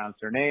way to pronounce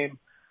her name.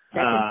 I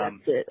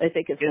think that's it. I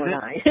think it's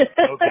Horney.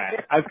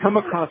 Okay. I've come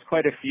across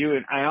quite a few,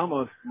 and I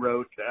almost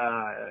wrote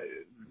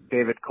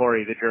David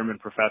Corey, the German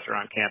professor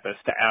on campus,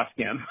 to ask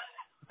him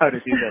how to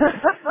do this.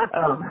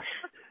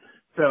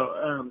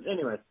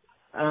 Anyways,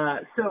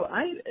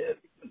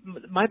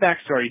 my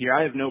backstory here,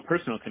 I have no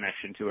personal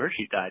connection to her.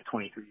 She died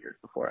 23 years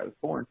before I was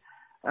born.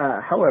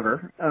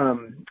 However,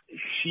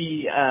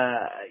 she,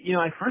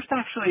 I first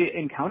actually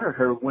encountered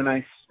her when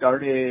I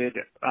started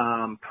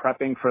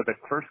prepping for the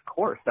first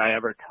course I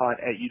ever taught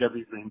at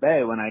UW Green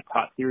Bay, when I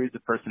taught theories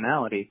of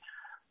personality,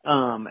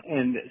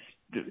 and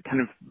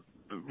kind of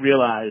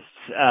realized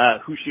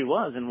who she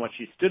was and what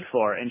she stood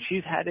for. And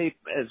she's had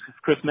as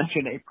Chris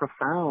mentioned, a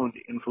profound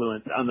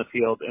influence on the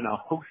field in a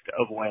host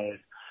of ways.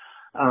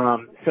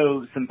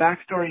 So some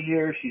backstory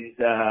here. She's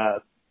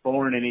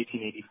born in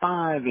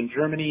 1885 in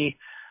Germany.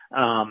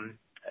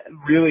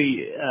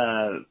 Really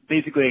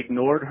basically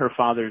ignored her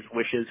father's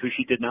wishes, who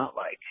she did not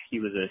like. He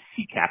was a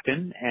sea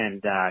captain,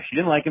 and she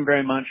didn't like him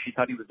very much. She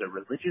thought he was a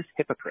religious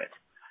hypocrite.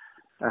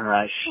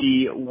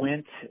 She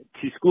went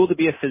to school to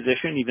be a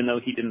physician, even though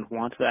he didn't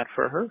want that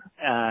for her.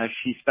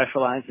 She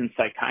specialized in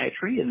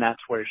psychiatry, and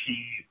that's where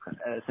she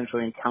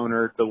essentially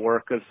encountered the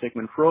work of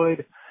Sigmund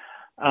Freud.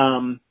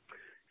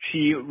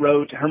 She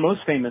wrote her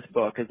most famous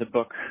book, is a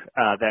book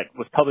that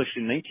was published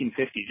in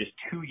 1950, just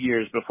 2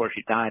 years before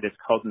she died. It's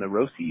called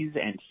Neuroses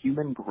and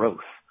Human Growth.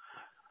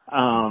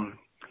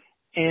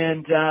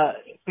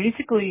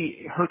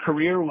 Basically, her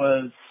career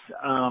was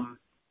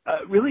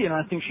really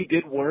interesting. She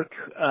did work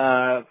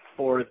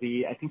for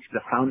I think she's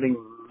a founding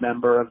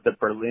member of the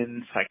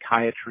Berlin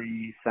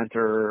Psychiatry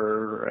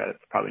Center.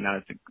 It's probably not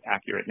an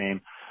accurate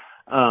name.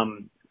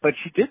 But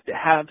she did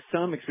have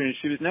some experience.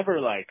 She was never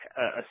like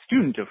a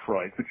student of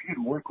Freud, but she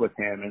did work with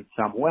him in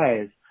some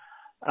ways.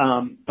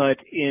 But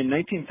in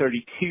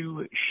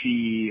 1932,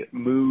 she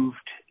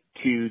moved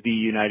to the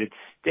United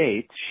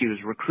States. She was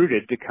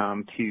recruited to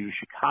come to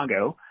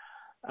Chicago.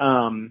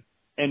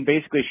 And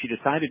basically she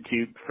decided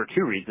to for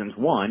two reasons.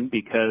 One,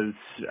 because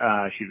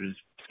she was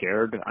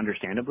scared,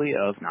 understandably,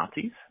 of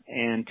Nazis.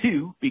 And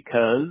two,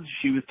 because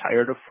she was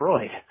tired of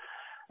Freud.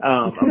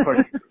 Of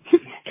course,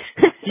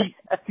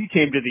 he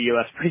came to the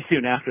U.S. pretty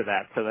soon after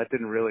that, so that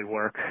didn't really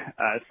work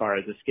as far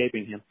as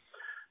escaping him.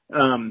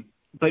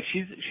 But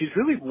she's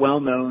really well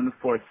known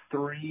for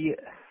three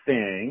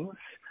things,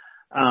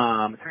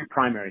 three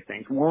primary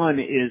things. One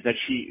is that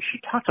she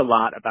talked a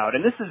lot about,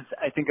 and this is,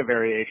 I think, a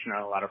variation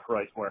on a lot of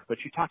Freud's work, but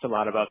she talked a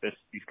lot about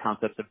these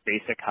concepts of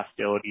basic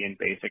hostility and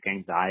basic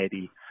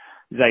anxiety,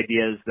 these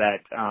ideas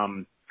that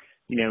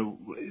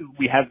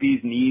we have these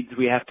needs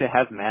we have to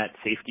have met,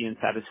 safety and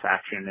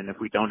satisfaction, and if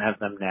we don't have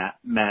them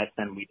met,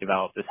 then we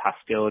develop this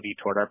hostility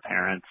toward our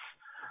parents,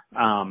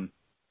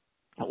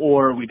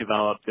 or we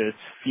develop this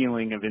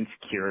feeling of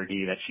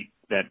insecurity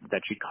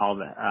that she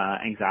called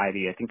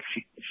anxiety. I think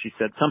she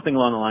said something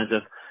along the lines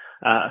of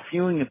a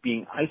feeling of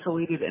being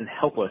isolated and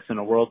helpless in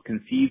a world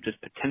conceived as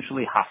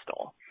potentially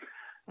hostile.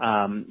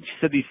 She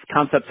said these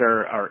concepts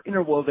are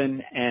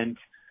interwoven, and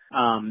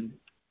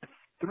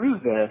through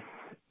this,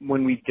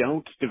 when we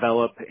don't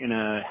develop in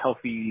a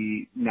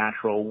healthy,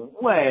 natural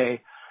way,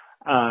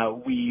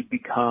 we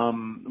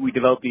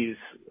develop these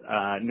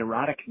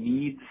neurotic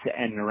needs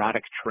and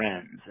neurotic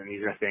trends. And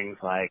these are things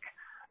like,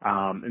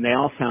 and they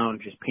all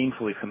sound just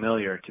painfully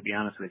familiar, to be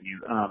honest with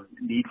you.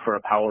 Need for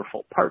a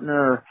powerful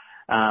partner,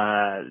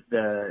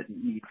 the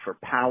need for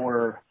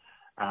power,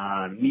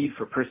 need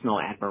for personal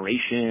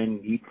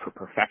admiration, need for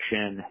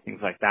perfection,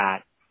 things like that.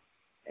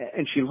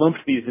 And she lumped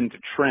these into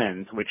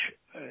trends, which,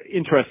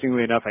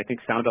 interestingly enough, I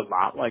think sound a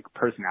lot like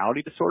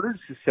personality disorders.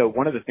 So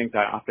one of the things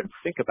I often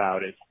think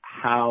about is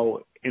how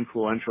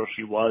influential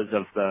she was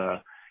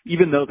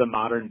even though the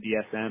modern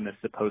DSM is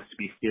supposed to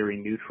be theory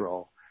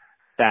neutral,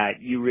 that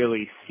you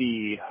really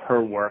see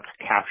her work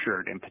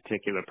captured in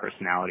particular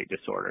personality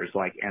disorders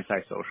like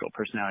antisocial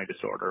personality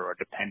disorder or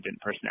dependent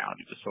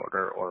personality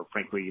disorder, or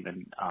frankly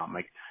even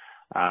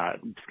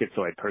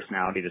schizoid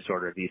personality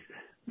disorder. These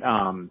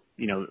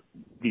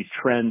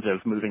trends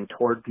of moving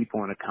toward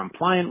people in a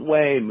compliant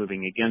way,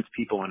 moving against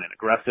people in an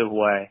aggressive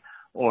way,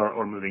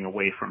 or moving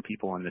away from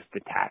people in this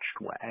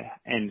detached way.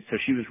 And so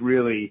she was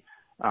really,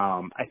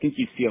 I think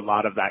you see a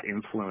lot of that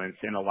influence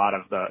in a lot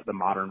of the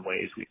modern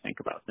ways we think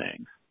about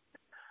things.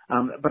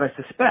 But I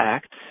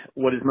suspect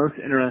what is most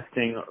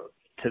interesting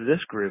to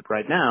this group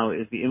right now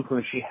is the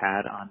influence she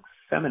had on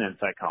feminine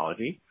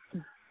psychology,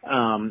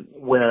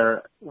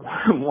 where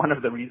one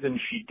of the reasons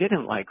she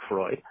didn't like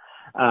Freud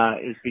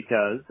is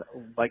because,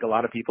 like a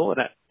lot of people,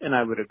 and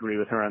I would agree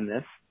with her on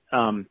this,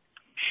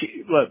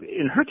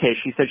 in her case,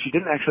 she said she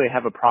didn't actually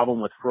have a problem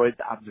with Freud's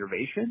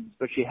observations,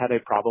 but she had a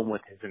problem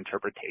with his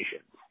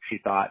interpretations. She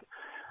thought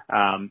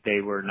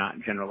they were not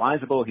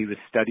generalizable. He was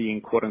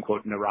studying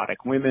quote-unquote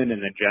neurotic women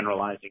and then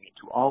generalizing it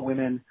to all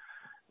women.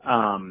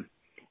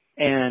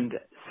 And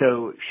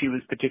so she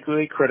was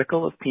particularly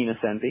critical of penis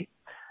envy,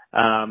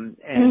 and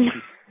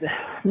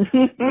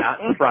she's not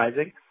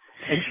surprising.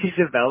 And she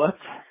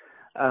developed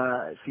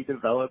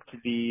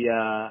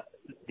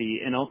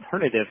an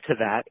alternative to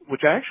that,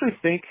 which I actually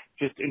think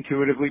just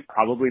intuitively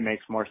probably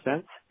makes more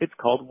sense. It's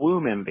called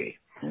womb envy.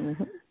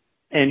 Mm-hmm.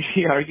 And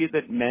she argued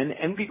that men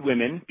envied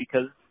women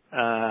because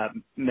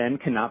men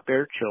cannot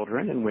bear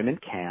children and women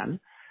can.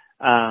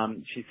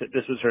 She said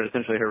this was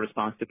essentially her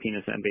response to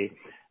penis envy.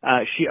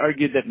 She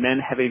argued that men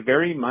have a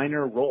very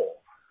minor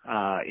role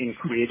in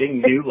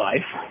creating new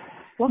life.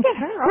 Look at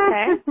her,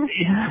 okay.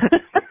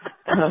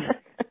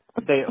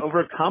 They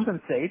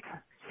overcompensate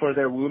for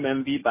their womb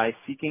envy by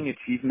seeking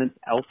achievements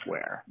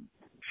elsewhere.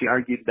 She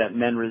argued that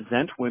men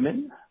resent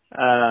women,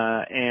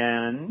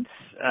 and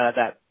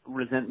that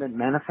resentment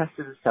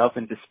manifested itself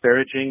in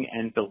disparaging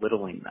and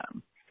belittling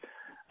them.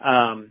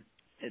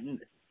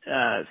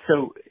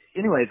 So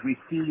anyways, we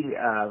see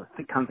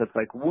concepts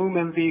like womb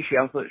envy. She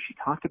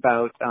talked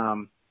about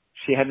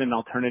she had an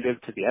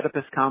alternative to the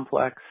Oedipus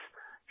complex.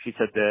 She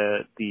said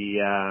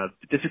the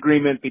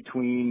disagreement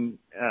between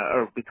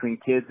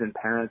kids and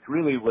parents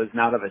really was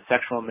not of a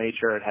sexual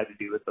nature. It had to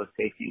do with those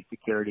safety and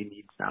security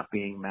needs not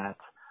being met.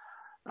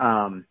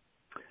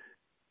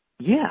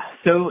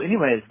 So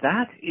anyways,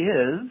 that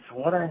is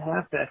what I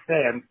have to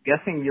say. I'm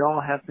guessing you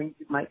all have things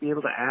you might be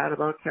able to add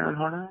about Karen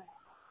Horney?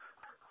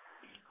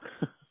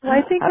 Well,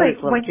 I think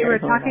like when you were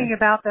Horney. talking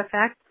about the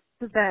fact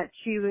that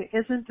she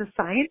isn't a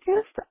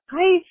scientist,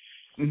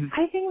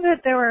 I think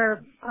that there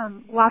are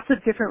lots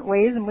of different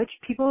ways in which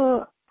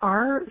people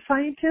are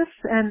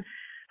scientists, and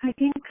I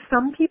think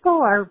some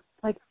people are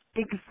like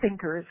big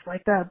thinkers,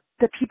 like the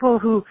people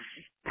who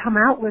come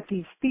out with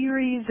these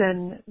theories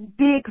and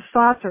big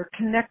thoughts or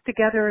connect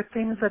together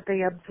things that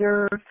they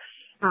observe,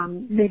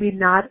 maybe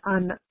not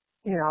on,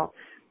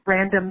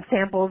 random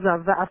samples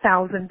of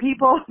 1,000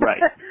 people,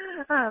 right?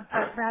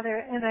 But rather,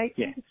 and I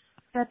think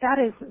that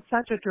is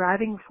such a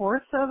driving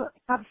force of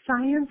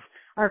science,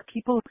 are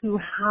people who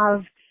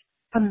have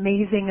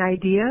amazing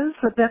ideas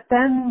that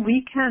then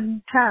we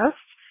can test,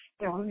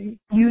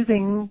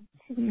 using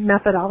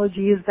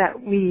methodologies that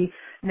we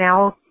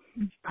now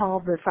call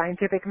the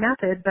scientific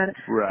method, but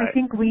right. I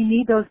think we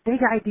need those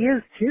big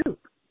ideas too.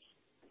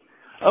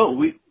 Oh,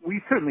 we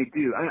certainly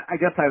do. I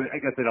guess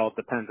it all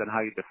depends on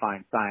how you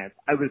define science.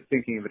 I was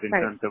thinking of it in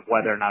terms of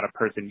whether or not a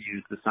person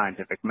used the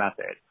scientific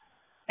method.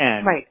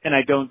 And and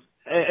I guess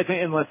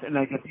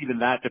even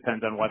that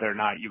depends on whether or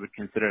not you would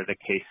consider the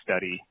case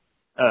study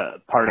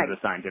part of the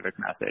scientific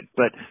method.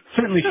 But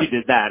certainly she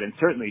did that, and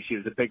certainly she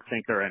was a big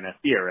thinker and a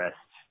theorist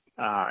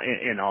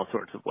in all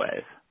sorts of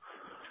ways.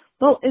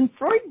 Well, and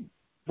Freud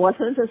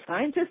wasn't a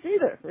scientist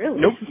either, really.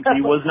 Nope,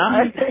 he was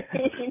not.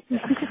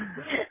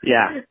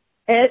 Yeah.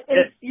 And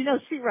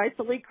she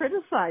rightfully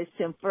criticized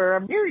him for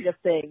a myriad of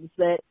things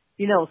that,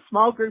 a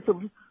small group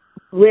of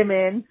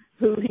women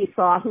who he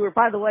saw, who were,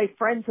 by the way,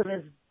 friends of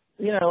his,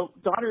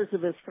 daughters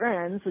of his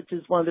friends, which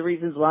is one of the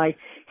reasons why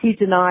he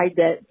denied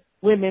that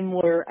women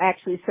were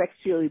actually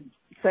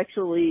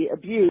sexually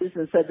abused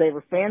and said they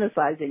were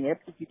fantasizing it,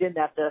 because he didn't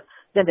have to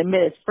then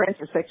admit his friends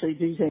were sexually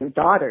abusing his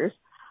daughters.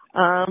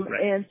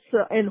 And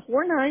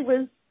Horney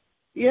was,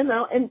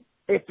 and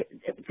if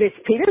it's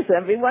penis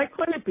envy, why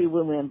couldn't it be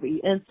womb envy?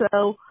 And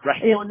so,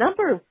 a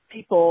number of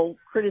people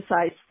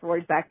criticized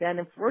Freud back then,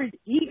 and Freud's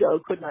ego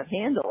could not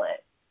handle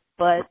it.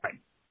 But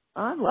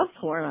I loved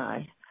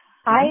Horney.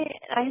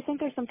 I think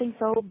there's something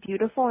so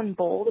beautiful and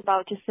bold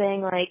about just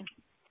saying, like,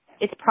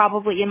 it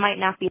might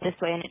not be this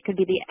way, and it could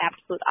be the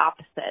absolute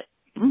opposite.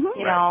 Mm-hmm.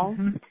 You know?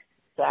 Mm-hmm.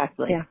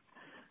 Exactly. Yeah.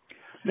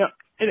 No,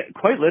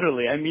 quite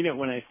literally, I mean it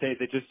when I say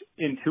that just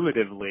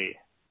intuitively,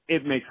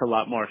 it makes a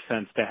lot more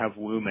sense to have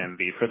womb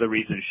envy for the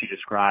reasons she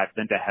described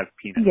than to have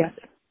penis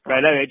envy.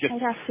 Right? I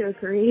have to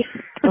agree.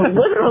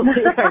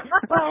 Literally.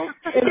 Well,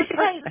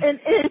 and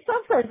in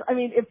some sense, I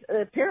mean, if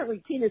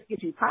apparently penis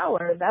gives you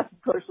power, and that's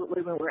of course what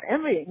women were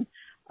envying.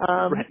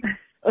 Right?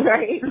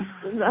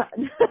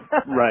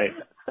 Right.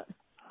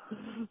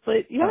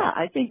 But yeah,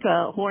 I think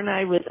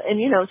Horney was, and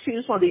she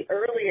was one of the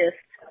earliest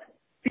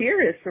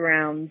theorists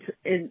around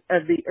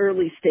of the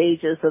early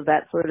stages of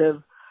that sort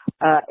of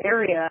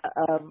area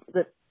of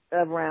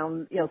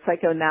around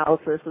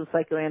psychoanalysis and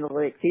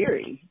psychoanalytic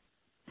theory.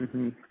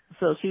 Mm-hmm.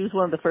 So she was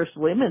one of the first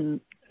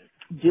women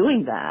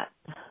doing that.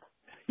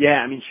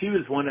 Yeah, I mean, she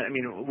was one. I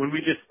mean, when we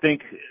just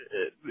think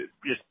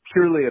just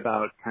purely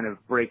about kind of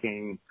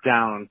breaking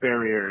down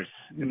barriers,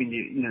 I mean,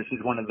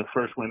 she's one of the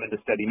first women to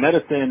study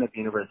medicine at the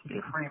University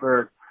of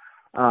Freiburg.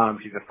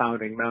 She's a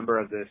founding member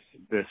of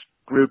this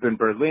group in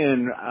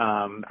Berlin.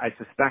 I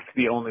suspect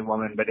the only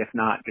woman, but if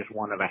not, just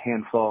one of a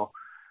handful.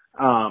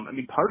 I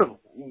mean,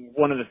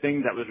 one of the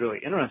things that was really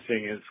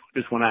interesting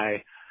is when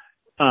I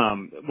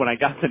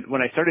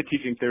started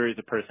teaching theories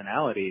of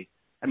personality,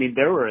 I mean,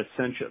 there were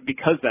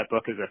because that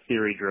book is a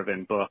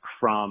theory-driven book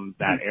from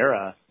that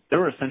era, there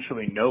were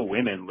essentially no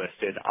women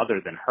listed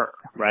other than her,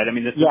 right? I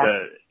mean, this is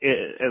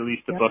at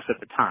least the books at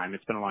the time.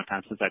 It's been a long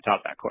time since I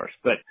taught that course,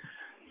 but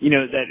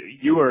that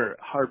you were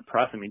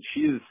hard-pressed. I mean,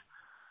 she is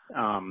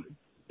an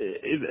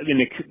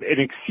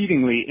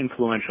exceedingly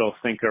influential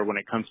thinker when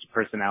it comes to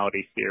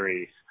personality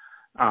theories,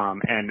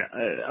 and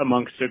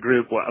amongst a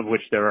group of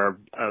which there are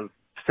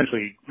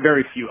essentially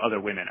very few other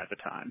women at the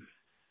time.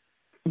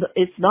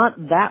 It's not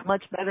that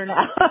much better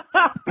now.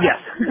 Yes.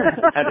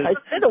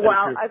 It's been a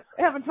while. I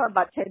haven't talked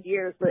about 10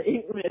 years, but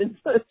even in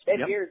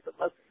 10 years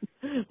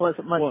it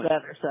wasn't much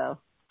better. So.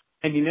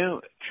 And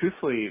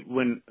truthfully,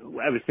 when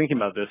I was thinking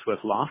about this with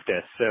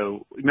Loftus,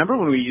 so remember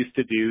when we used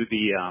to do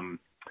the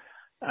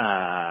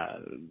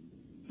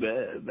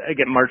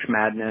March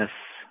Madness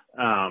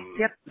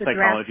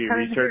psychology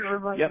research?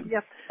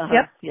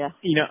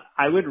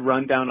 I would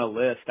run down a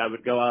list. I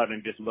would go out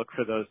and just look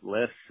for those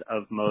lists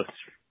of most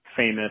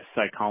famous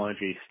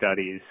psychology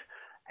studies.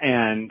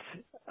 And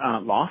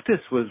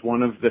Loftus was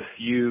one of the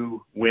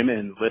few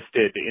women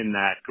listed in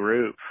that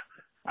group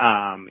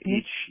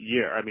each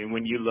year. I mean,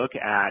 when you look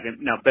at it,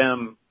 now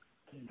Bem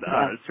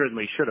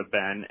certainly should have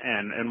been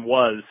and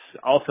was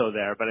also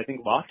there, but I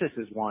think Loftus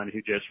is one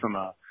who just from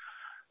a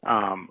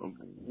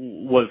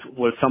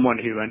was someone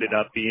who ended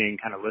up being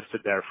kind of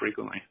listed there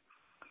frequently.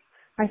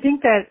 I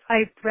think that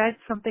I read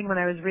something when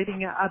I was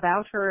reading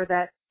about her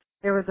that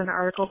there was an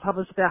article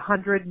published, the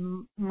 100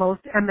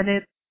 most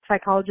eminent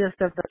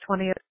psychologists of the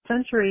 20th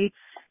century,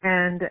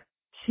 and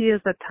she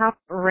is the top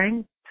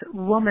ranked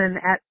woman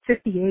at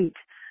 58.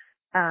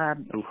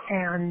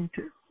 And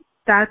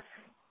that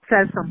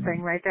says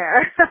something right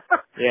there.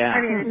 Yeah.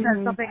 I mean, it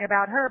says something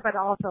about her, but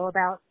also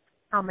about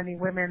how many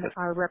women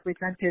are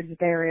represented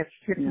there if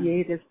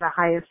 58 is the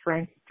highest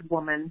ranked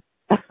woman.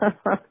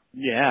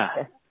 Yeah.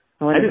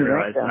 I didn't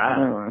realize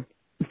that.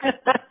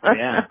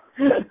 Yeah.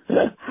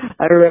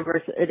 I remember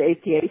at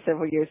APA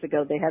several years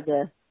ago, they had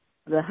the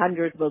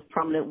 100 most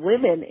prominent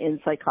women in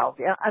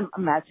psychology. I'm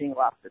imagining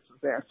Loftus was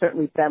there.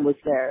 Certainly Bem was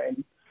there,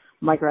 and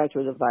my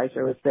graduate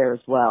advisor was there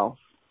as well.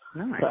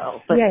 Nice.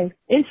 So, but Yay.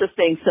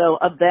 interesting. So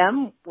of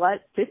them,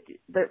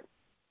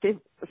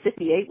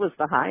 58 was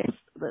the highest?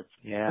 That's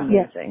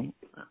amazing.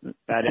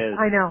 That is.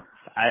 I know.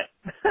 I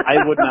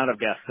would not have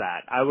guessed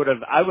that. I would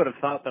have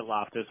thought that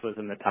Loftus was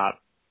in the top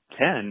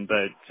 10,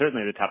 but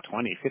certainly the top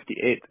 20.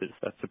 58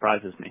 that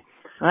surprises me.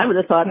 I would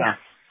have thought,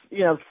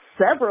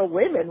 several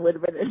women would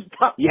have been in the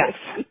top 20. Yes.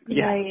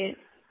 Yeah.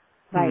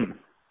 Right.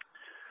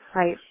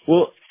 Right.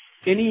 Well,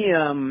 any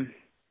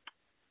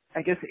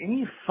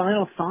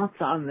final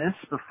thoughts on this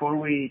before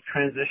we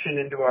transition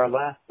into our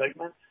last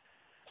segment?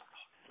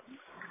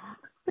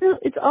 Well,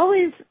 it's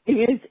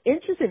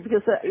interesting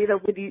because,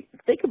 when you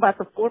think about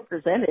the four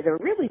presented, they're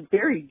really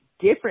very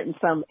different in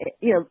some,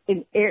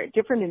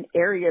 different in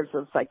areas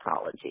of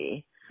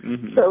psychology.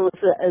 Mm-hmm. So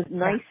it's a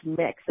nice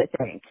mix, I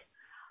think,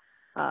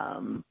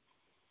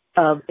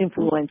 of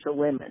influential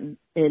women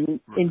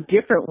in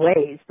different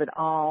ways, but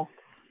all,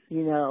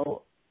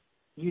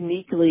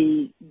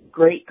 uniquely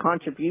great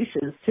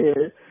contributions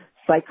to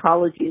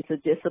psychology as a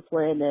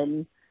discipline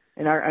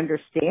and our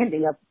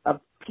understanding of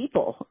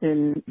people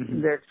and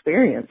their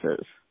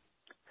experiences.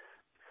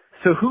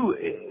 So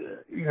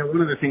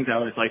one of the things I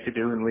always like to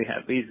do when we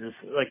have these is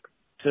like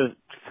to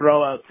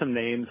throw out some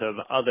names of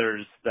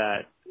others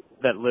that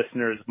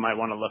listeners might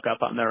want to look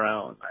up on their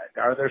own. Like,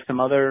 are there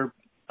some other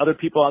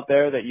people out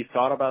there that you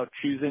thought about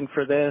choosing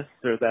for this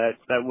or that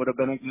would have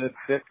been a good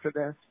fit for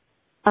this?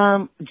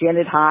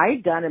 Janet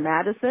Hyde, Donna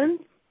Madison.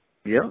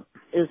 Yep.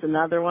 Is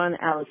another one.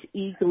 Alice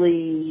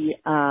Eagley.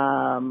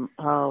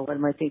 What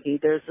am I thinking?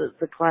 There's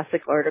the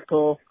classic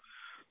article.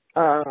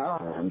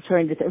 I'm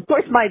trying to think. Of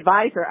course, my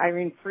advisor,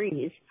 Irene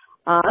Fries.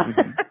 I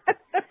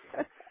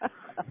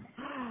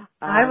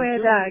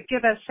would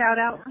give a shout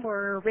out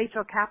for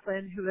Rachel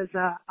Kaplan, who is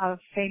a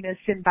famous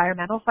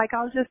environmental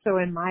psychologist. So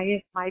in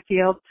my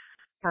field,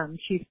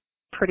 she's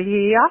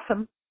pretty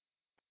awesome.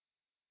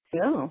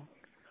 Yeah.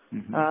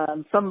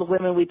 Mm-hmm. Some of the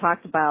women we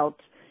talked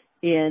about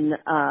in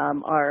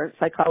our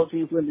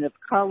Psychology of Women of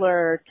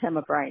Color,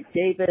 Tema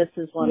Bryant-Davis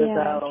is one of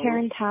those.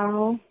 Karen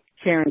Tao,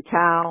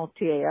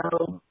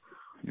 TAO.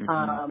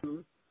 Mm-hmm.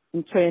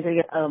 I'm trying to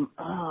think.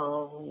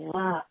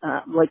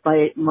 Like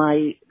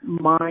my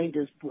mind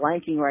is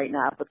blanking right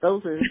now, but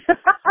those are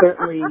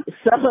certainly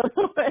some of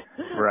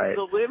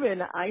the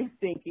women I'm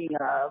thinking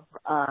of.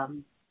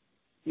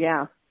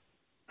 Yeah.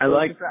 I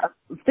like. I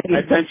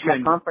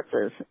mentioned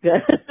conferences.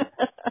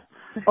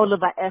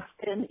 Oliva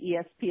Espin,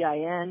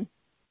 ESPIN.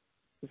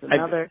 Is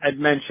another. I'd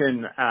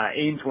mention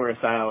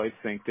Ainsworth. I always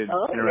think did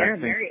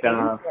interesting stuff.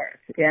 Ainsworth.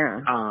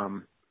 Yeah.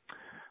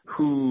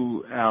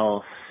 Who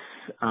else?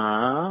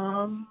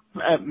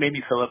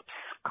 Maybe Phipps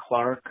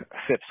Clark.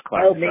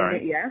 Oh, maybe,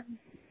 sorry. Yeah.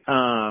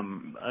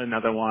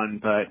 Another one,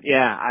 but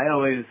yeah, I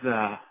always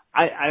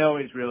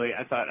really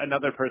thought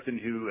another person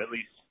who at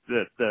least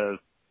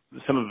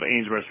some of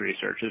Ainsworth's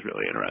research is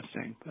really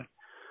interesting. But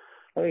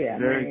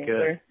very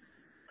good.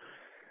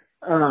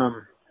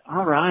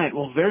 All right.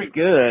 Well, very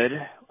good.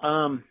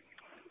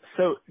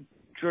 So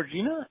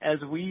Georgina,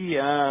 as we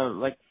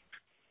I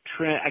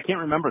can't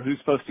remember who's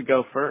supposed to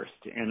go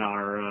first in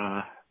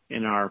our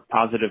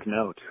positive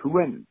note. Who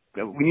went?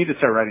 We need to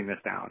start writing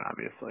this down,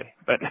 obviously.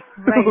 But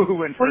right. Who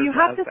went first? Well, you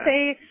have to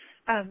say.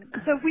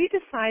 So we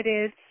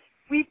decided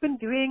we've been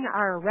doing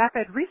our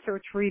rapid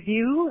research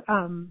review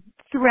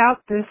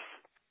throughout this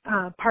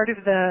part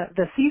of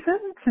the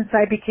season since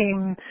I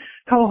became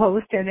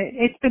co-host, and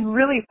it's been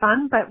really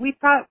fun. But we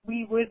thought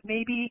we would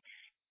maybe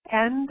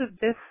end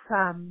this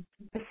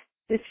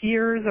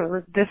year's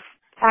or this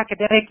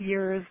academic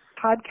year's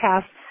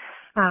podcast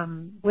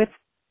with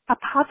a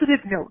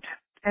positive note.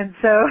 And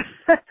so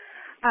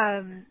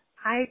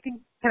I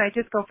think, can I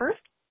just go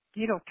first?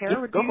 You don't care?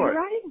 Just go for it.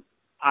 Writing?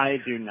 I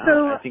do not.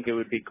 So, I think it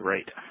would be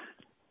great.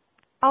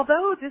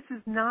 Although this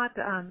is not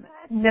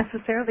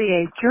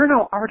necessarily a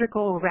journal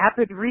article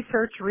rapid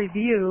research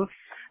review,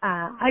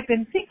 I've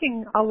been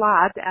thinking a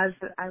lot as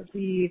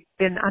we've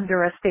been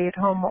under a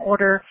stay-at-home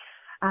order.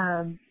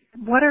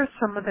 What are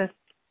some of the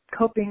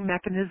coping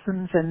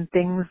mechanisms and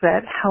things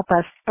that help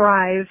us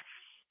thrive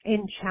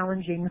in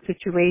challenging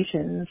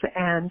situations.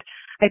 And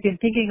I've been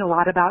thinking a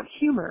lot about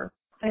humor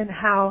and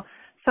how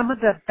some of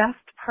the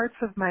best parts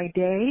of my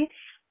day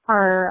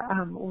are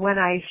when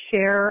I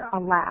share a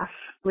laugh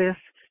with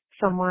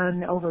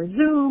someone over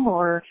Zoom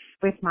or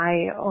with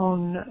my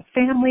own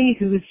family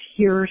who's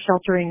here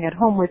sheltering at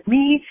home with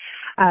me,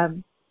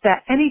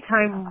 that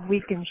anytime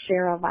we can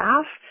share a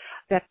laugh,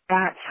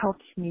 that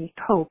helps me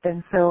cope.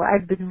 And so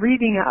I've been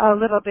reading a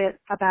little bit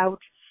about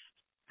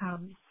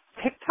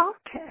TikTok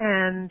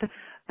and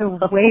the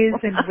ways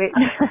in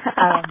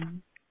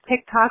which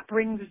TikTok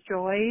brings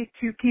joy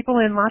to people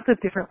in lots of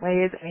different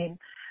ways. I mean,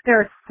 there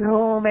are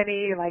so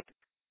many, like,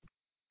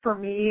 for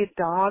me,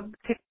 dog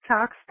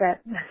TikToks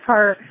that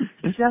are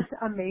just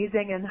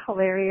amazing and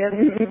hilarious.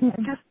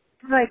 Just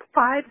like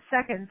 5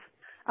 seconds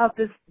of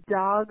this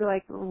dog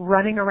like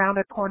running around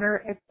a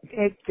corner,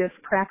 it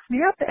just cracks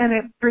me up and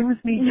it brings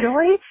me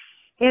joy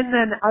in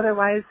an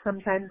otherwise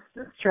sometimes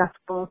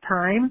stressful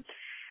time.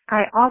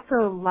 I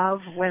also love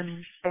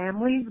when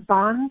families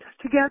bond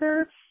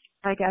together.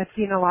 Like I've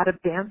seen a lot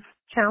of dance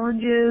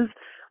challenges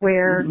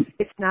where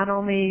it's not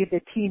only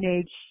the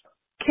teenage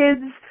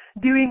kids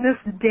doing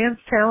this dance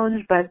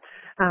challenge, but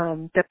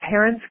the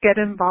parents get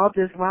involved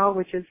as well,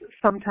 which is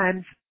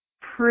sometimes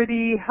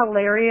pretty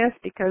hilarious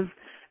because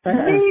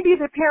maybe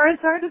the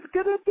parents aren't as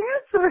good at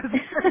dancers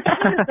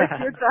as the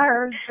kids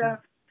are. So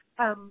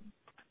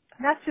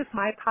that's just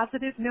my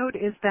positive note,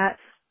 is that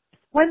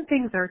when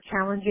things are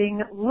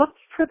challenging, look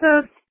for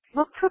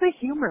the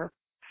humor.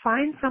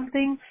 Find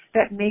something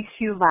that makes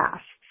you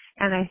laugh.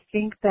 And I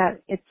think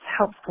that it's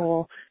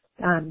helpful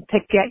to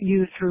get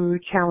you through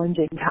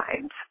challenging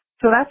times.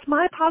 So that's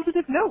my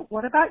positive note.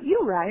 What about you,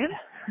 Ryan?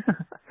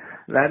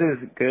 That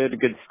is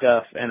good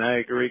stuff, and I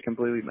agree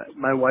completely.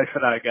 My wife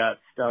and I got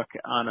stuck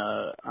on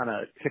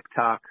a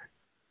TikTok,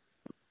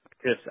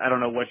 just I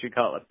don't know what you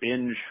call it, a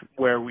binge,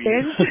 where we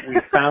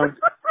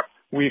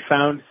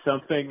found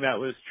something that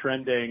was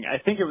trending. I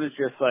think it was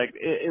just like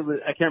it was.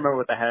 I can't remember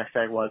what the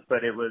hashtag was,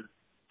 but it was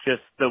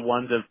just the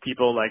ones of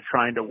people like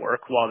trying to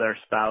work while their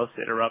spouse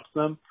interrupts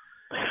them,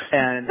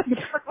 and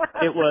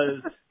it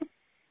was.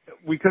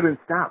 We couldn't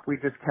stop. We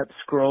just kept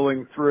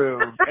scrolling through,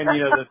 and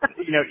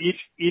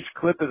each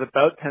clip is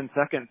about 10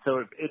 seconds, so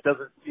it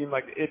doesn't seem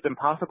like it's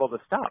impossible to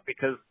stop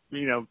because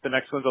the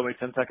next one's only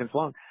 10 seconds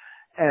long,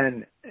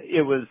 and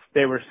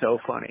they were so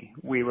funny.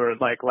 We were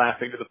like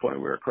laughing to the point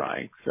we were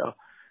crying. So,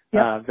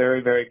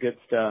 very, very good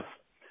stuff.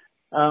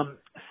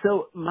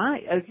 So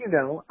as you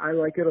know, I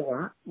like it a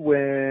lot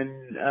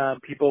when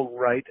people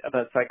write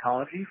about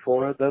psychology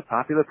for the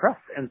popular press.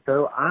 And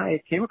so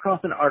I came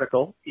across an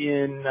article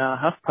in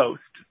HuffPost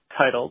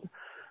titled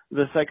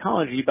 "The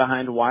Psychology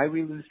Behind Why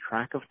We Lose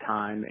Track of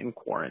Time in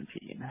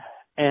Quarantine."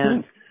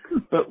 And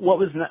but what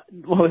was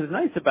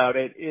nice about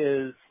it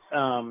is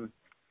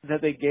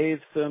that they gave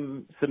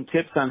some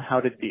tips on how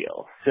to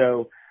deal.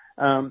 So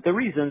the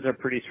reasons are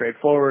pretty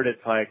straightforward.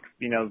 It's like,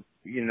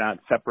 you're not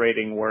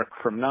separating work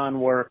from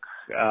non-work.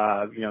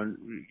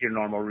 Your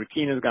normal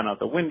routine has gone out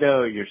the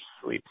window. Your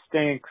sleep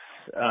stinks.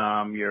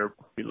 You're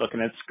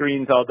looking at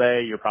screens all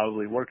day. You're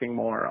probably working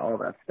more, all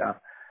that stuff.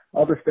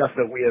 All the stuff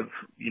that we have,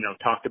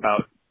 talked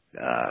about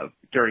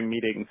during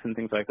meetings and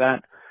things like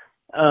that.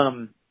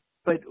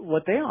 But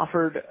what they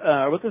offered,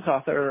 what this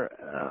author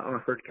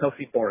offered,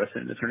 Kelsey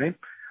Borison is her name,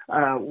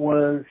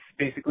 was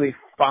basically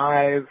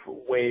 5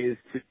 ways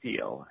to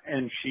deal.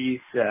 And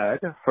she said,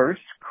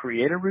 first,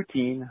 create a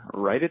routine,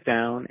 write it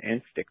down,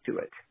 and stick to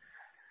it.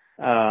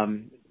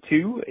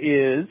 2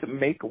 is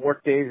make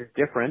work days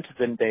different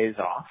than days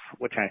off,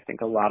 which I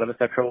think a lot of us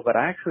have trouble, but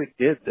I actually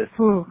did this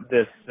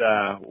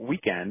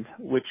weekend,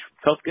 which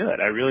felt good.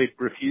 I really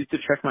refused to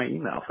check my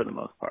email for the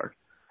most part.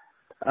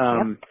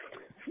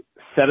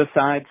 Set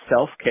aside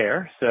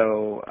self-care.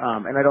 So,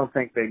 and I don't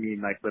think they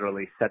mean like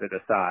literally set it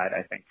aside.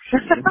 I think she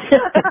means,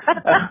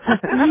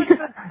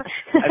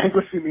 I think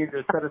what she means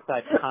is set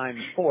aside time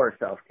for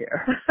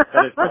self-care.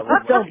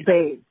 Don't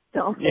bathe.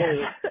 Don't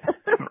bathe.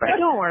 Right.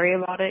 Don't worry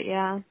about it.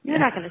 Yeah. You're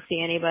not going to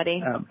see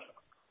anybody.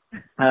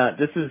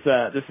 This is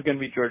going to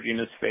be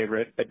Georgina's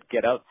favorite, but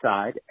get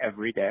outside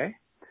every day.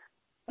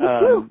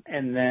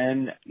 And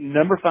then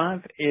number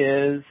 5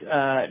 is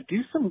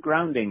do some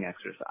grounding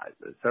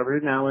exercises. So every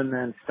now and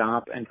then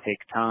stop and take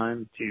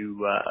time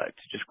to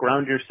just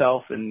ground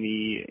yourself in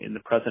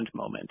the present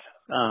moment.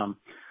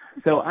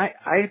 So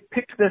I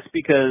picked this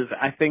because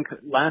I think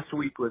last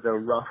week was a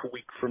rough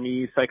week for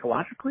me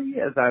psychologically,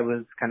 as I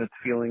was kind of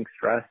feeling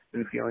stressed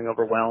and feeling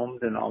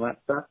overwhelmed and all that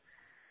stuff.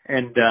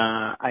 And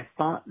I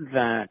thought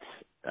that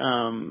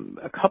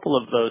a couple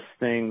of those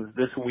things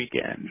this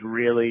weekend,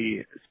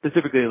 really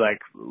specifically like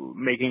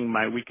making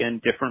my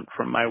weekend different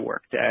from my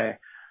work day,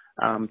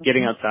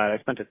 getting outside. I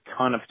spent a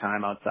ton of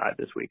time outside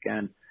this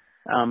weekend.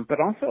 But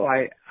also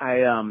I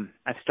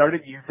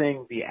started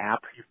using the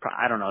app.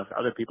 I don't know if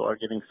other people are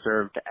getting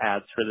served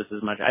ads for this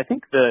as much. I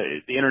think the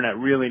internet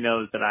really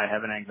knows that I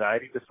have an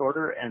anxiety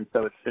disorder, and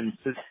so it's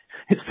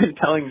been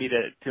telling me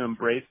to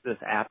embrace this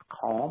app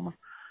Calm.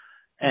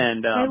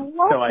 And I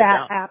love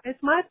that app.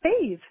 It's my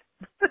fave.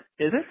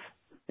 Is it?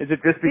 Is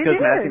it just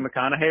because Matthew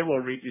McConaughey will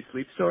read you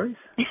sleep stories?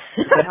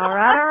 All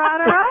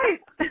right.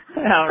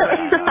 All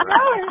right.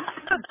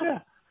 Yeah.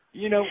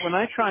 You know, when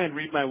I try and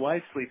read my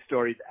wife's sleep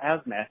stories as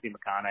Matthew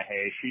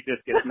McConaughey, she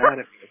just gets mad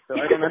at me. So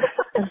I don't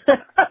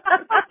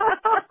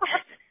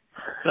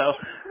know.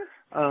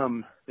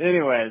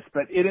 Anyways,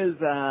 but it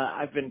is,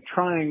 I've been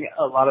trying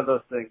a lot of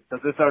those things. So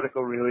this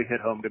article really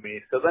hit home to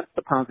me. So that's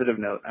the positive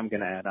note I'm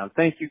going to add on.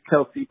 Thank you,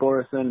 Kelsey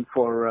Borison,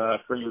 for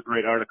your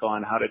great article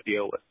on how to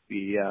deal with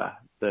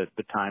the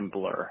time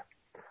blur.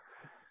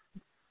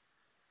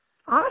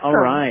 Awesome. All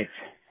right.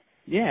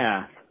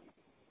 Yeah.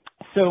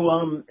 So,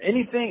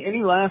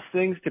 any last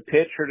things to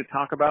pitch or to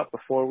talk about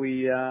before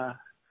we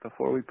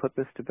put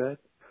this to bed?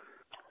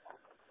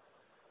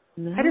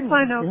 No, I just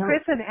want to know,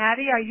 Chris and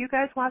Addie, are you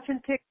guys watching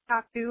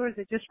TikTok too, or is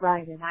it just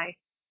Ryan and I?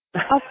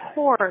 Of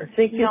course. I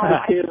think it's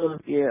the two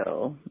of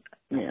you.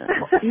 Yeah.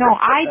 No,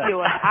 I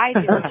do it.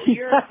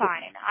 You're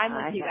fine. I'm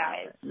with you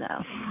guys.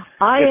 No.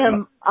 I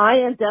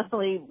am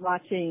definitely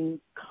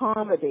watching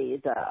comedy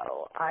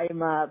though.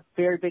 I'm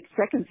very big.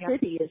 Second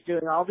City is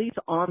doing all these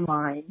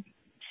online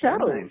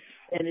shows,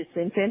 and it's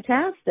been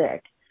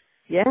fantastic.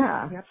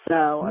 Yeah. Yep.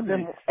 So I've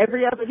been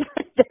every other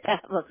night to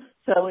have them.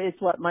 So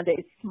it's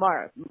Mondays,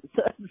 tomorrow.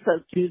 So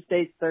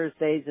Tuesdays,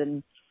 Thursdays,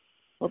 and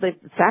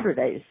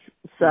Saturdays.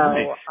 So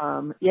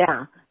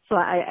yeah. So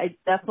I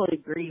definitely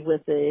agree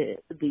with the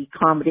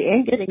comedy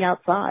and getting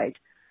outside.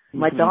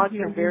 My dogs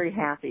are very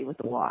happy with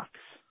the walks.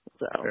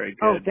 So very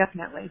good. Oh,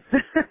 definitely.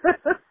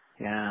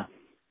 Yeah.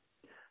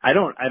 I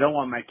don't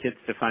want my kids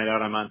to find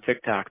out I'm on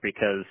TikTok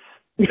because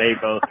they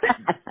both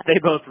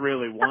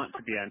really want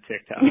to be on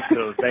TikTok.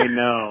 So if they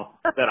know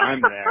that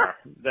I'm there,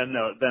 then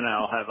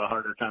I'll have a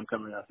harder time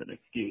coming up with an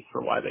excuse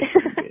for why they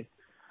shouldn't be.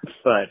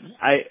 But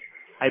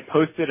I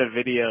posted a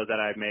video that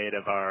I made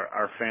of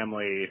our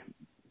family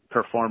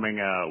performing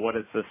what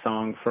is the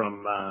song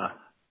from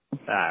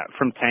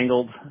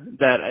Tangled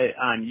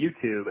on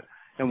YouTube,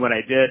 and when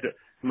I did,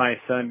 my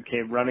son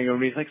came running over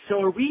me. He's like,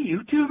 "So are we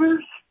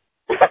YouTubers?"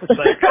 It's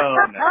like, "Oh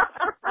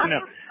no,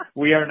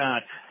 we are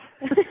not."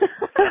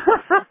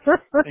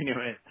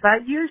 Anyway,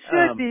 but you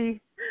should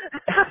be.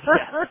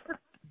 Yeah.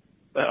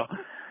 So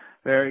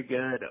very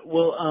good.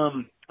 Well,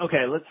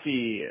 okay, let's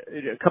see.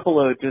 A couple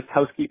of just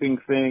housekeeping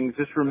things.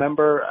 Just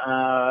remember,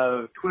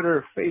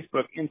 Twitter,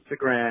 Facebook,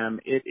 Instagram,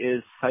 it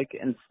is Psych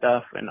and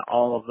Stuff in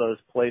all of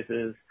those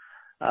places.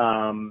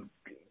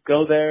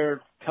 Go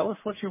there, tell us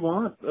what you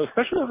want,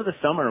 especially over the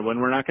summer when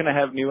we're not going to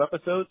have new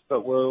episodes,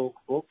 but we'll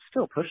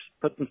still put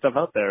some stuff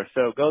out there.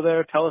 So go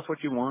there, tell us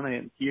what you want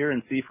to hear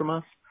and see from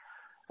us.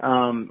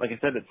 Like I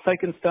said, it's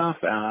Psych and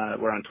Stuff.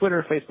 We're on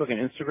Twitter, Facebook,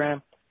 and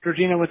Instagram.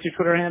 Georgina, what's your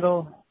Twitter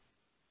handle?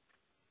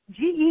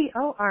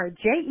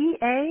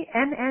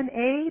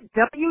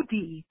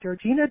 GeorgianaWD,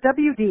 Georgina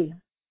WD.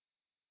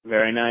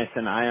 Very nice.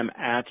 And I am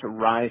at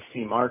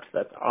RyCMart.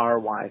 That's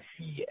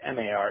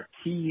RyCMart.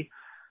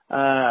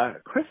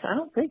 Chris, I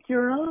don't think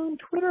you're on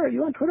Twitter. Are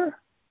you on Twitter?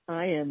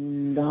 I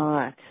am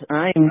not.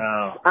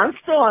 I'm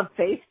still on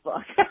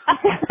Facebook.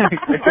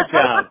 Good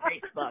job.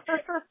 Facebook.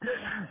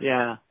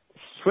 Yeah.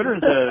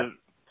 Twitter's a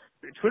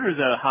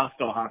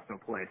hostile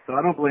place, so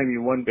I don't blame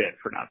you one bit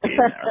for not being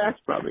there. That's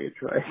probably a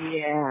choice.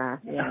 Yeah.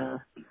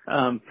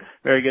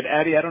 Very good.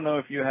 Addie, I don't know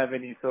if you have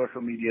any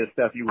social media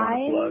stuff you want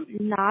to plug.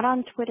 I'm not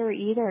on Twitter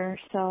either,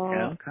 so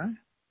yeah, okay.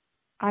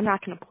 I'm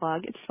not going to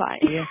plug. It's fine.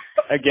 Yeah.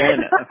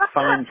 Again, a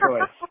fine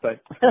choice,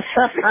 but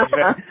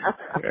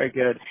very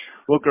good.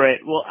 Well,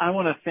 great. Well, I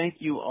want to thank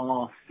you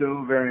all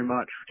so very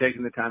much for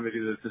taking the time to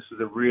do this. This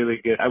was a really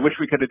good, I wish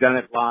we could have done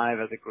it live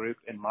as a group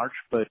in March,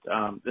 but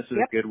this is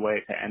a good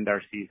way to end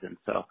our season.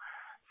 So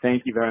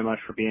thank you very much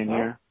for being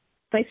here.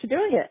 Thanks for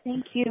doing it.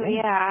 Thank you.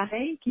 Yeah.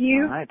 Thank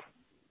you. All right.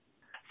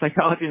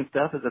 Psychology and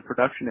Stuff is a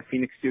production of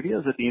Phoenix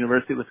Studios at the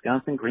University of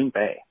Wisconsin, Green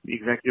Bay. The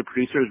executive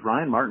producer is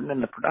Ryan Martin,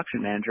 and the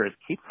production manager is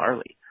Kate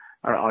Farley.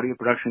 Our audio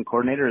production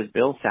coordinator is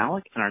Bill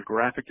Salick, and our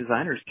graphic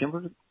designer is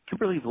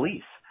Kimberly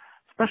Vlies.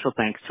 Special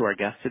thanks to our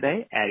guests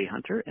today, Addie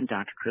Hunter and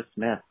Dr. Chris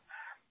Smith.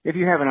 If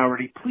you haven't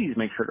already, please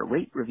make sure to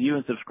rate, review,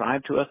 and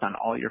subscribe to us on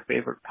all your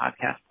favorite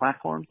podcast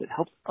platforms. It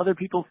helps other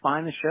people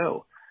find the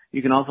show.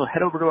 You can also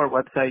head over to our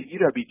website,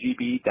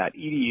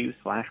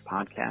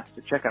 uwgb.edu/podcast,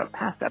 to check out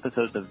past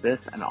episodes of this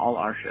and all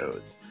our shows.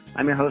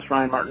 I'm your host,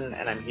 Ryan Martin,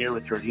 and I'm here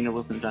with Georgina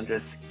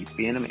Wilson-Dundas. Keep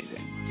being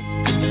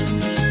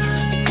amazing.